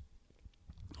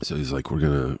 So he's like, we're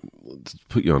going to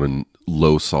put you on a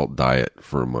low salt diet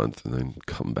for a month and then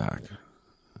come back.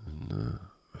 And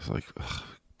I was like, oh,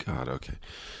 God, okay.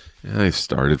 And I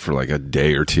started for like a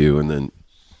day or 2 and then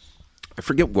I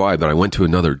forget why, but I went to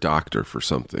another doctor for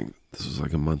something. This was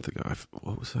like a month ago.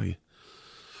 What was I?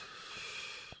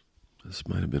 This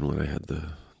might have been when I had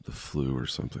the flu or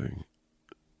something.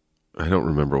 I don't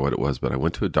remember what it was, but I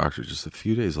went to a doctor just a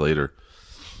few days later.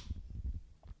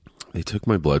 They took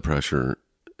my blood pressure.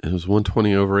 It was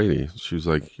 120/80. She was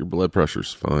like, your blood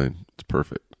pressure's fine. It's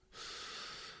perfect.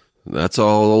 And that's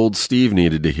all old Steve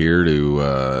needed to hear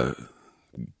to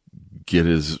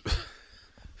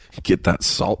get that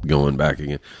salt going back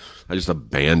again. I just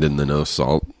abandoned the no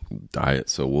salt diet.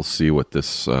 So we'll see what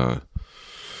this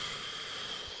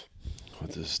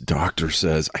doctor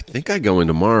says. I think I go in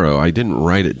tomorrow. I didn't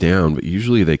write it down, but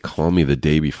usually they call me the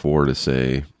day before to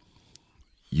say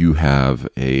you have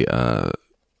an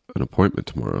appointment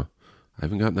tomorrow. I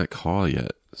haven't gotten that call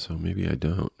yet, so maybe I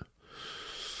don't.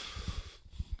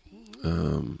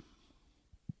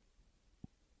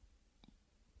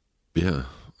 Yeah,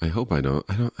 I hope I don't.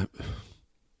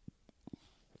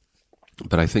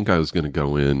 But I think I was going to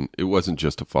go in. It wasn't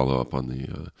just to follow up on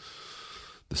the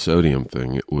sodium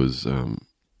thing. It was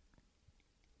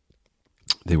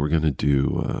they were going to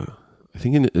do. I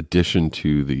think in addition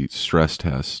to the stress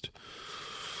test,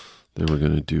 they were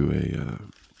going to do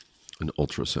an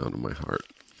ultrasound of my heart.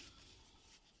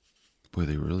 Boy,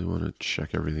 they really want to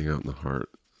check everything out in the heart.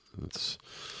 That's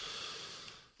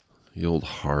the old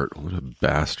heart. What a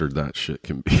bastard that shit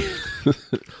can be.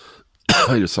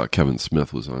 I just saw Kevin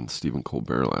Smith was on Stephen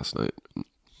Colbert last night.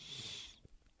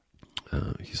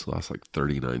 He's lost like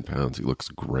 39 pounds. He looks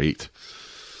great.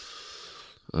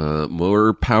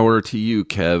 More power to you,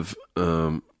 Kev.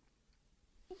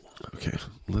 Okay,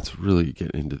 let's really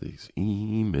get into these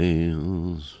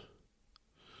emails.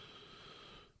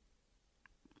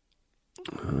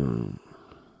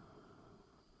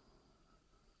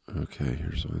 Okay,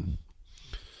 here's one.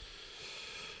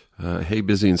 Hey,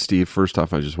 Busy and Steve. First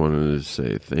off, I just wanted to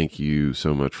say thank you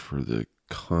so much for the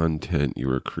content you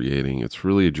are creating. It's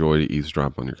really a joy to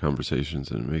eavesdrop on your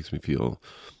conversations, and it makes me feel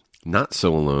not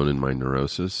so alone in my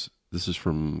neurosis. This is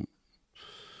from,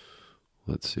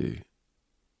 let's see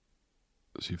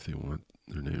if they want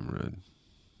their name read.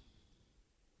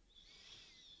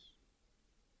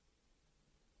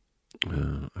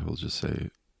 I will just say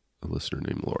a listener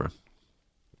named Laura.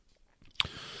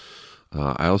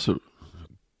 I also,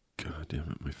 God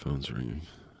damn it, my phone's ringing.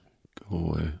 Go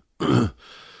away.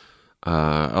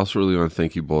 I also really want to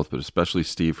thank you both, but especially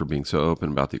Steve, for being so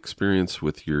open about the experience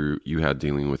with you had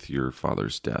dealing with your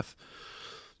father's death.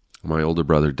 My older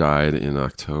brother died in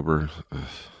October,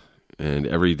 and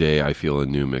every day I feel a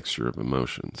new mixture of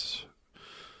emotions.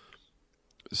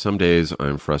 Some days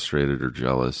I'm frustrated or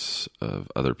jealous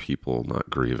of other people not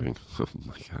grieving. Oh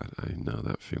my God, I know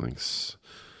that feeling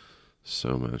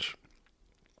so much.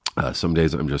 Some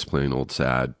days I'm just plain old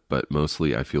sad, but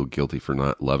mostly I feel guilty for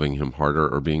not loving him harder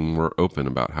or being more open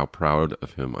about how proud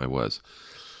of him I was.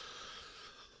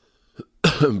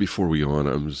 Before we go on,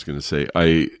 I'm just going to say,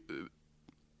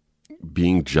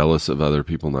 being jealous of other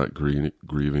people not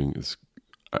grieving is,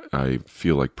 I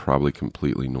feel like, probably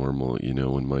completely normal. You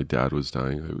know, when my dad was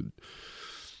dying,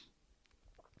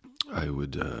 I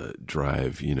would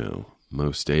drive,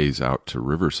 most days out to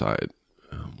Riverside,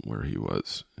 where he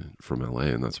was from LA,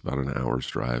 and that's about an hour's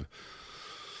drive.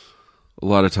 A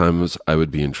lot of times I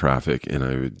would be in traffic and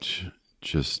I would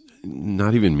just,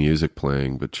 not even music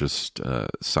playing, but just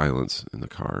silence in the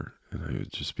car, and I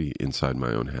would just be inside my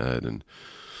own head. And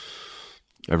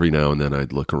every now and then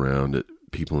I'd look around at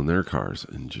people in their cars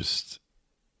and just,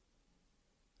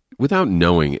 without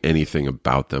knowing anything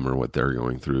about them or what they're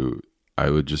going through, I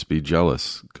would just be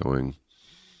jealous, going,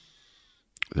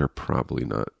 they're probably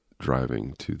not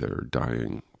driving to their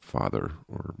dying father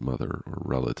or mother or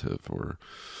relative, or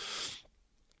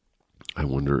I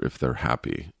wonder if they're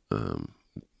happy,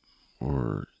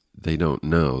 or they don't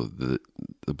know. The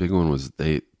big one was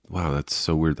wow, that's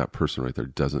so weird. That person right there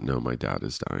doesn't know my dad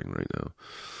is dying right now.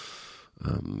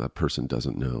 That person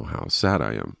doesn't know how sad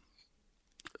I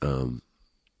am.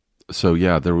 So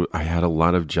yeah, I had a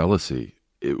lot of jealousy.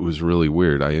 It was really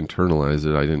weird. I internalized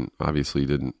it. I obviously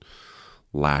didn't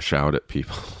lash out at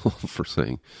people for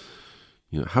saying,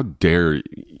 how dare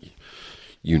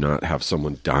you not have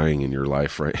someone dying in your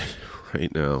life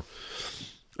right now.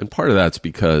 And part of that's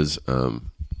because,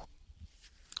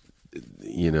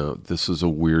 this was a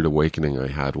weird awakening I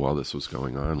had while this was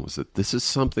going on, was that this is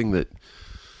something that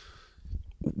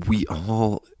we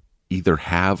all either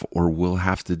have or will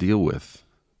have to deal with.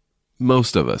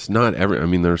 Most of us, not every. I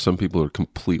mean, there are some people who are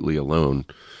completely alone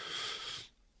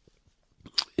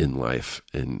in life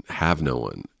and have no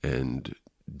one and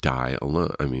die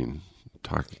alone. I mean,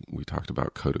 we talked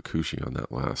about Kota Kushi on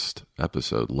that last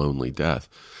episode, lonely death.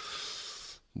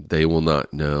 They will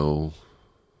not know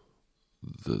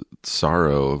the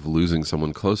sorrow of losing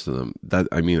someone close to them.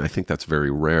 I think that's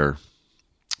very rare,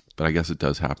 but I guess it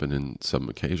does happen in some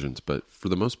occasions. But for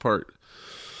the most part,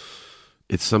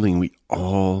 it's something we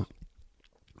all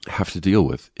have to deal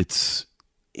with. It's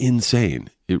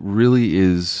insane. It really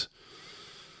is.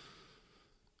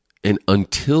 And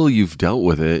until you've dealt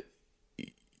with it,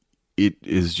 it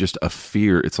is just a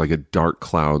fear. It's like a dark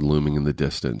cloud looming in the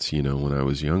distance, when I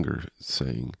was younger,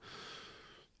 saying,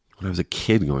 when I was a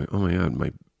kid going, oh my God,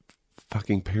 my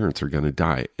fucking parents are going to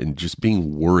die, and just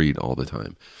being worried all the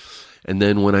time. And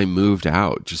then when I moved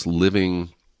out, just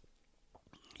living,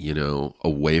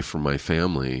 away from my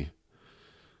family,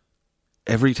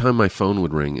 every time my phone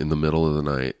would ring in the middle of the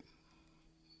night,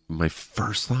 my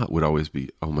first thought would always be,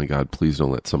 oh my God, please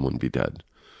don't let someone be dead.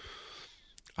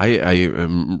 I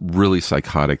am really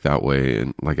psychotic that way.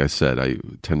 And like I said, I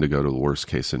tend to go to the worst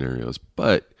case scenarios.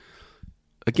 But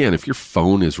again, if your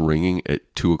phone is ringing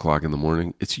at 2:00 in the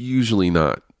morning, it's usually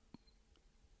not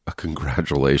a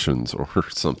congratulations or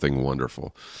something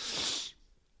wonderful.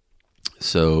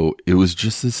 So it was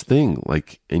just this thing,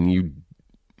 and you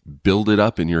build it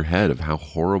up in your head of how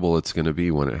horrible it's going to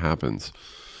be when it happens.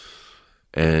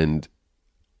 And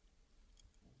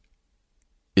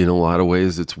in a lot of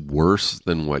ways, it's worse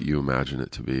than what you imagine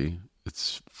it to be.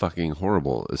 It's fucking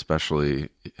horrible, especially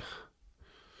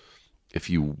if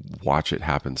you watch it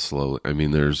happen slowly. I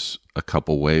mean, there's a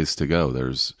couple ways to go.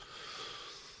 There's,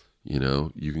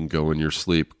 you can go in your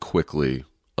sleep quickly,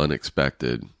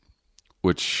 unexpected,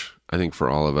 which I think for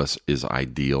all of us is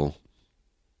ideal.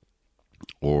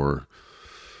 Or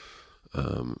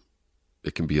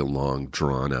it can be a long,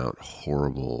 drawn-out,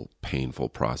 horrible, painful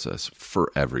process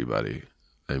for everybody.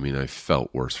 I mean, I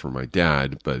felt worse for my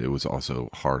dad, but it was also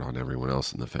hard on everyone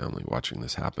else in the family watching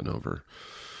this happen over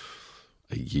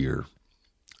a year.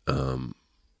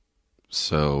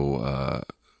 So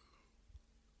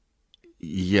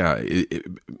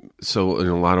in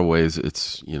a lot of ways,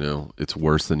 it's, it's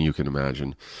worse than you can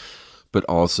imagine, but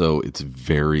also it's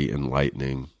very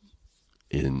enlightening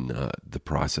in the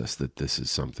process that this is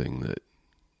something that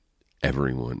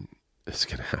everyone is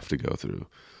going to have to go through.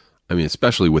 I mean,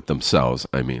 especially with themselves.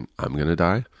 I mean, I'm going to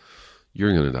die.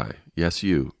 You're going to die. Yes,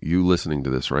 you listening to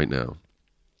this right now.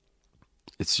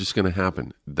 It's just going to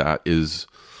happen. That is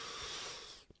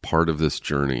part of this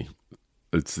journey.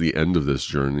 It's the end of this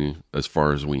journey as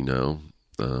far as we know.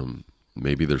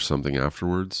 Maybe there's something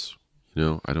afterwards.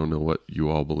 I don't know what you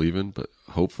all believe in, but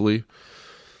hopefully,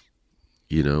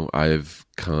 I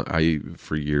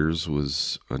for years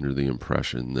was under the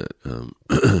impression that,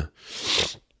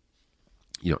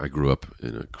 I grew up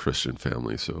in a Christian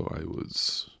family, so I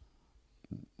was,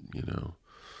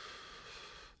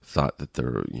 thought that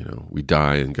we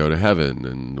die and go to heaven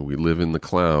and we live in the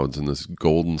clouds in this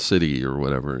golden city or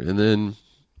whatever. And then,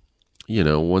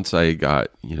 once I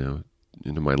got,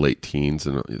 into my late teens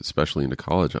and especially into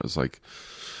college, I was like,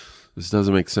 this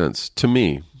doesn't make sense to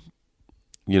me.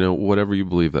 Whatever you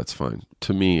believe, that's fine.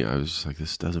 To me, I was just like,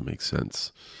 this doesn't make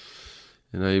sense.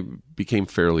 And I became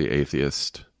fairly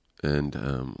atheist and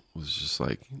was just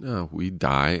like, no, we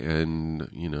die and,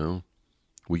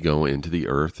 we go into the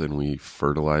earth and we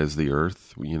fertilize the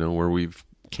earth, where we've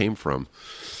came from.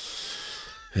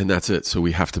 And that's it. So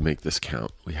we have to make this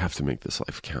count. We have to make this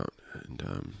life count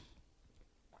and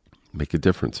make a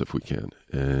difference if we can.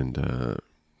 And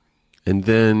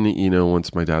then,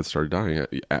 once my dad started dying,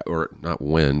 or not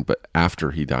when, but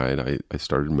after he died, I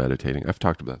started meditating. I've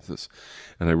talked about this,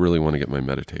 and I really want to get my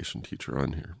meditation teacher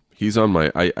on here. He's on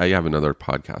I have another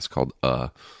podcast called,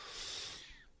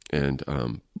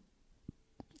 and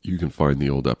you can find the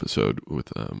old episode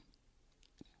with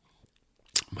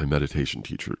my meditation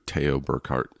teacher, Teo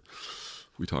Burkhart.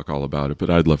 We talk all about it, but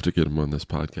I'd love to get him on this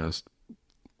podcast.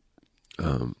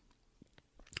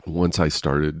 Once I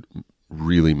started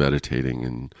really meditating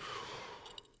and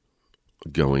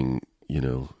going,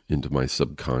 into my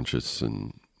subconscious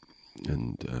and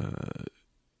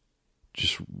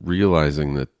just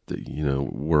realizing that,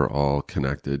 we're all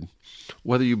connected,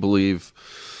 whether you believe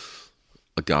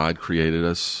a God created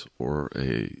us or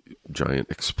a giant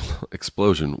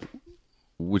explosion,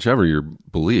 whichever your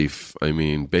belief, I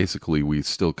mean, basically we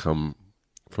still come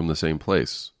from the same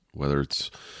place, whether it's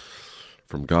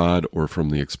from God or from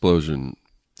the explosion.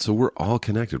 So we're all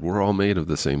connected. We're all made of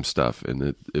the same stuff.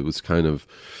 And it was kind of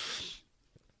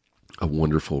a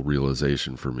wonderful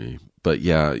realization for me. But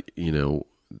yeah,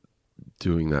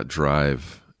 doing that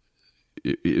drive,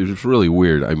 it was really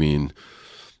weird. I mean,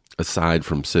 aside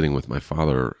from sitting with my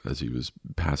father as he was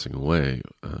passing away,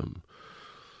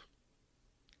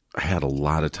 I had a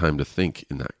lot of time to think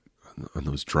on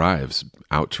those drives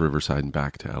out to Riverside and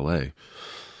back to LA.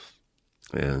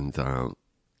 And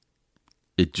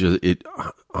it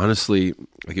honestly,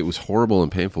 it was horrible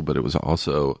and painful, but it was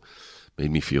also made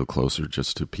me feel closer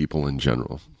just to people in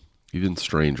general, even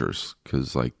strangers,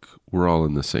 because we're all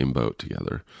in the same boat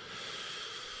together.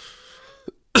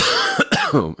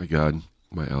 Oh my God,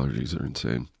 my allergies are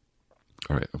insane.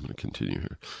 All right, I'm going to continue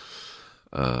here.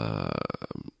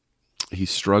 He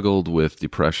struggled with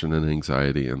depression and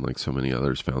anxiety, and like so many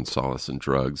others, found solace in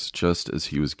drugs. Just as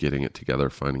he was getting it together,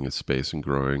 finding his space and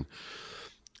growing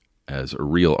as a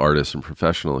real artist and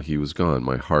professional, he was gone.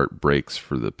 My heart breaks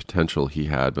for the potential he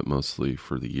had, but mostly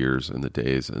for the years and the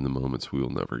days and the moments we will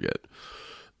never get.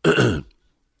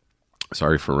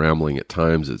 Sorry for rambling. At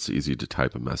times, it's easy to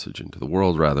type a message into the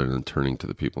world rather than turning to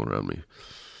the people around me.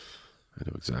 I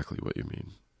know exactly what you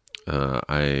mean.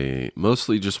 I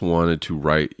mostly just wanted to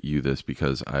write you this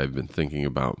because I've been thinking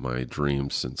about my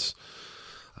dreams since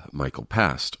Michael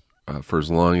passed. For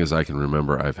as long as I can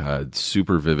remember, I've had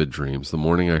super vivid dreams. The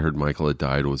morning I heard Michael had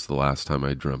died was the last time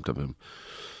I dreamt of him.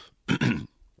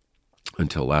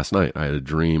 Until last night, I had a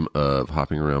dream of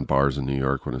hopping around bars in New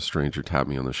York when a stranger tapped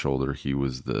me on the shoulder. He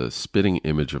was the spitting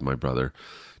image of my brother,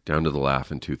 down to the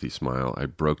laugh and toothy smile. I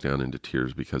broke down into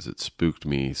tears because it spooked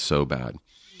me so bad.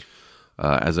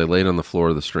 As I laid on the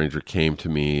floor, the stranger came to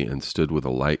me and stood with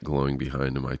a light glowing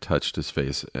behind him. I touched his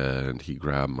face, and he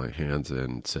grabbed my hands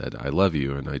and said, "I love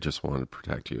you, and I just want to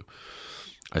protect you."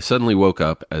 I suddenly woke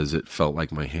up as it felt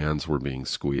like my hands were being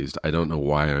squeezed. I don't know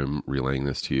why I'm relaying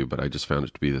this to you, but I just found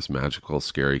it to be this magical,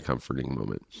 scary, comforting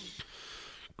moment.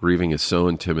 Grieving is so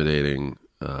intimidating,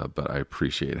 but I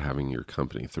appreciate having your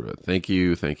company through it. Thank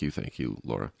you,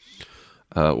 Laura.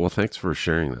 Well, thanks for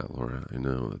sharing that, Laura. I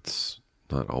know it's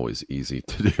not always easy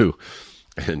to do.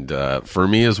 And for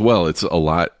me as well, it's a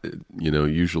lot,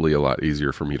 usually a lot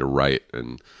easier for me to write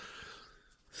and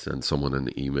send someone an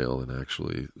email and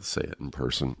actually say it in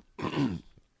person.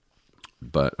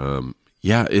 But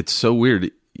yeah, it's so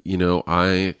weird.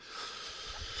 I've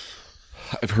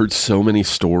heard so many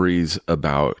stories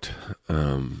about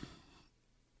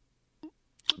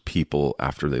people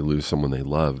after they lose someone they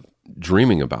love,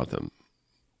 dreaming about them.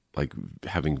 Like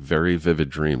having very vivid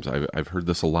dreams. I've heard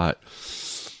this a lot.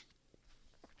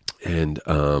 And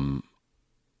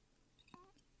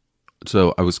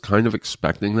so I was kind of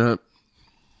expecting that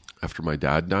after my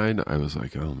dad died. I was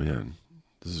like, oh man,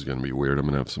 this is going to be weird. I'm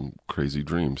going to have some crazy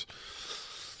dreams.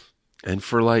 And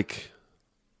for like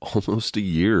almost a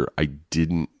year, I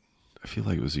feel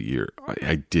like it was a year.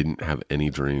 I didn't have any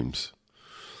dreams.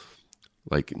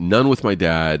 Like none with my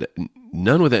dad,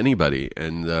 none with anybody.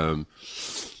 And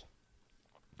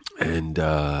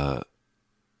I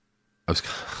was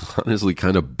honestly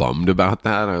kind of bummed about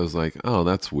that. I was like, oh,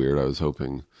 that's weird. I was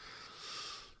hoping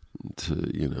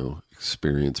to,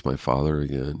 experience my father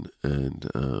again. And,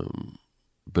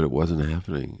 but it wasn't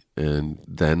happening. And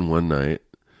then one night,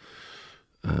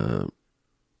 and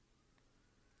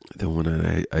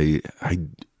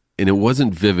it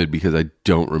wasn't vivid because I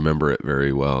don't remember it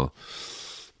very well,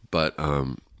 but,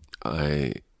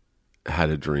 I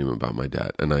had a dream about my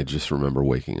dad, and I just remember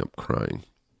waking up crying.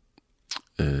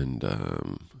 And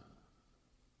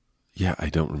yeah, I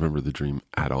don't remember the dream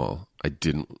at all. I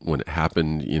didn't when it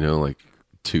happened, like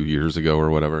 2 years ago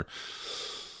or whatever.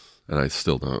 And I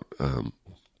still don't.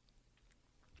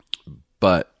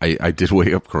 But I did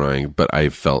wake up crying, but I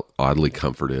felt oddly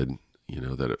comforted,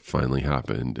 that it finally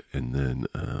happened. And then,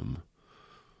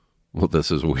 well, this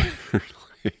is weird.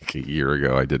 Like a year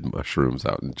ago, I did mushrooms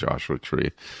out in Joshua Tree.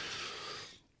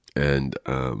 And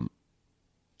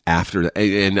after that,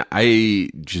 and I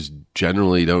just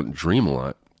generally don't dream a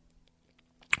lot,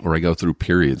 or I go through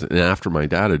periods. And after my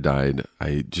dad had died,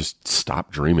 I just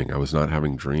stopped dreaming. I was not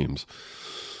having dreams,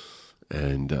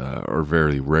 and or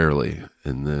very rarely.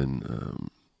 And then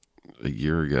a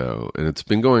year ago, and it's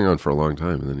been going on for a long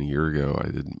time. And then a year ago, I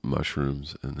did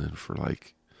mushrooms, and then for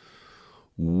like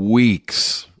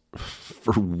weeks,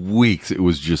 it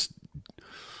was just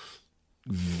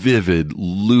vivid,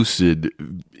 lucid,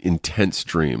 intense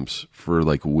dreams for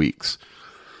like weeks.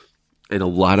 And a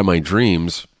lot of my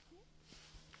dreams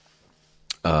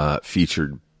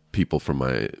featured people from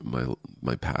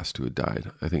my past who had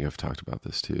died. I think I've talked about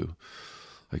this too.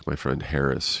 Like my friend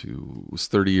Harris, who was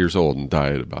 30 years old and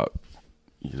died about,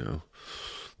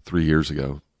 3 years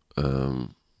ago. I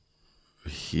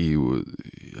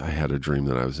had a dream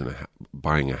that I was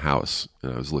buying a house,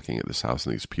 and I was looking at this house,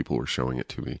 and these people were showing it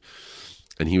to me.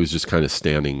 And he was just kind of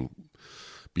standing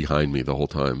behind me the whole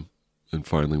time. And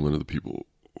finally, one of the people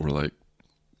were like,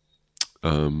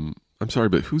 I'm sorry,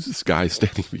 but who's this guy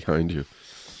standing behind you?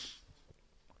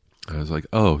 I was like,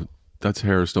 oh, that's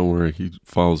Harris. Don't worry. He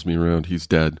follows me around. He's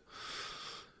dead.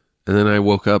 And then I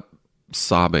woke up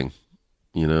sobbing,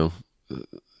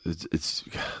 It's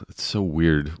so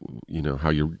weird, how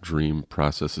your dream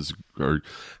processes, or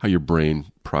how your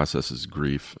brain processes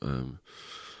grief.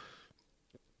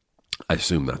 I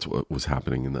assume that's what was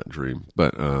happening in that dream.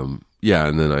 But yeah,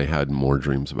 and then I had more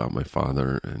dreams about my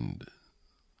father, and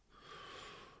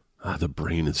The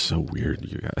brain is so weird,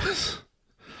 you guys.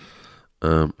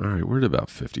 All right, we're at about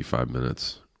 55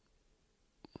 minutes.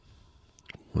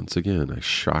 Once again, I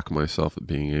shock myself at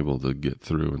being able to get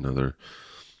through another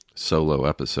solo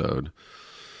episode.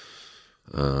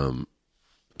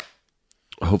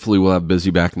 Hopefully we'll have Busy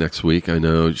back next week. I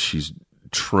know she's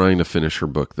trying to finish her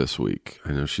book this week.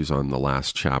 I know she's on the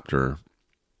last chapter.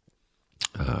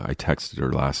 I texted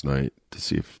her last night to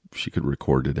see if she could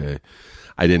record today.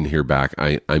 I didn't hear back.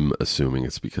 I'm assuming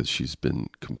it's because she's been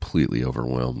completely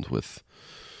overwhelmed with,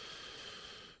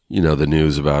 the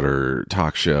news about her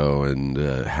talk show and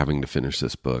having to finish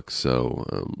this book. So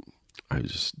I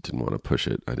just didn't want to push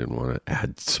it. I didn't want to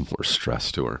add some more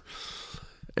stress to her.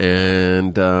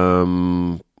 And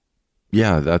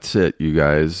yeah, that's it, you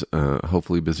guys.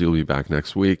 Hopefully Busy will be back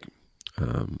next week.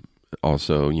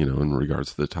 Also, in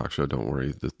regards to the talk show, don't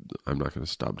worry. I'm not going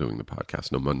to stop doing the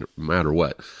podcast no matter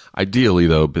what. Ideally,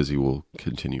 though, Busy will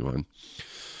continue on.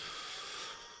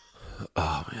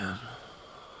 Oh, man.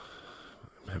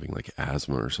 I'm having like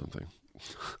asthma or something.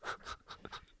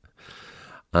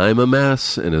 I'm a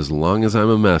mess, and as long as I'm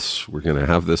a mess, we're going to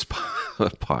have this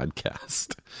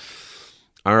podcast.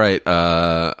 All right.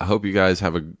 I hope you guys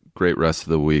have a great rest of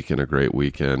the week and a great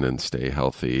weekend, and stay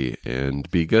healthy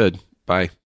and be good.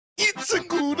 Bye. It's a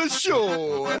good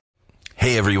show.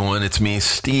 Hey everyone, it's me,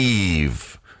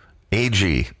 Steve.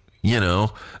 AG, I'm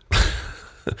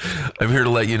here to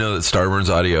let you know that Starburns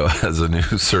Audio has a new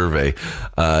survey.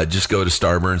 Just go to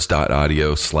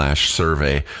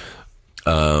starburns.audio/survey.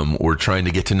 We're trying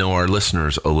to get to know our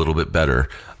listeners a little bit better.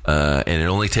 And it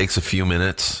only takes a few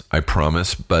minutes, I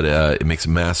promise, but it makes a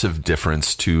massive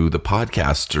difference to the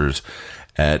podcasters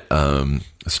at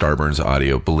Starburns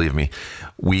Audio. Believe me,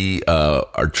 we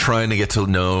are trying to get to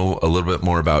know a little bit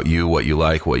more about you, what you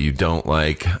like, what you don't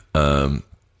like,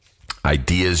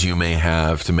 ideas you may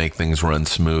have to make things run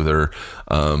smoother.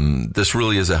 This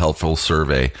really is a helpful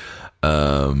survey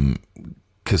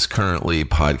because currently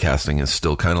podcasting is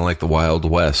still kind of like the Wild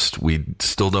West. We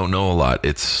still don't know a lot.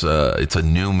 It's a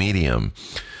new medium.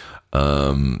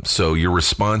 So your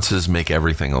responses make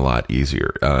everything a lot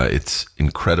easier. It's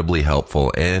incredibly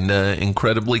helpful and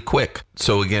incredibly quick.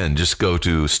 So again, just go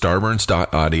to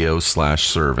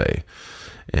starburns.audio/survey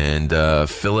and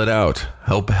fill it out.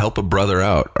 Help a brother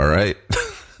out. All right.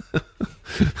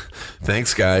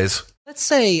 Thanks, guys. Let's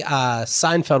say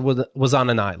Seinfeld was on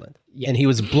an island and he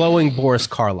was blowing Boris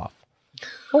Karloff.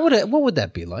 What would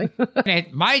that be like?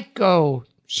 It might go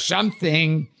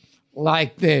something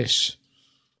like this.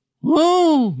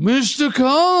 Oh, Mr.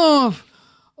 Karloff,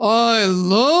 I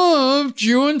loved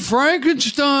you in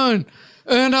Frankenstein,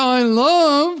 and I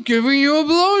love giving you a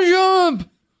blowjob.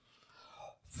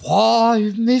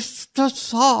 Why, Mr.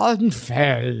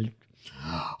 Seinfeld,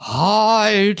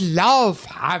 I love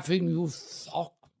having you fuck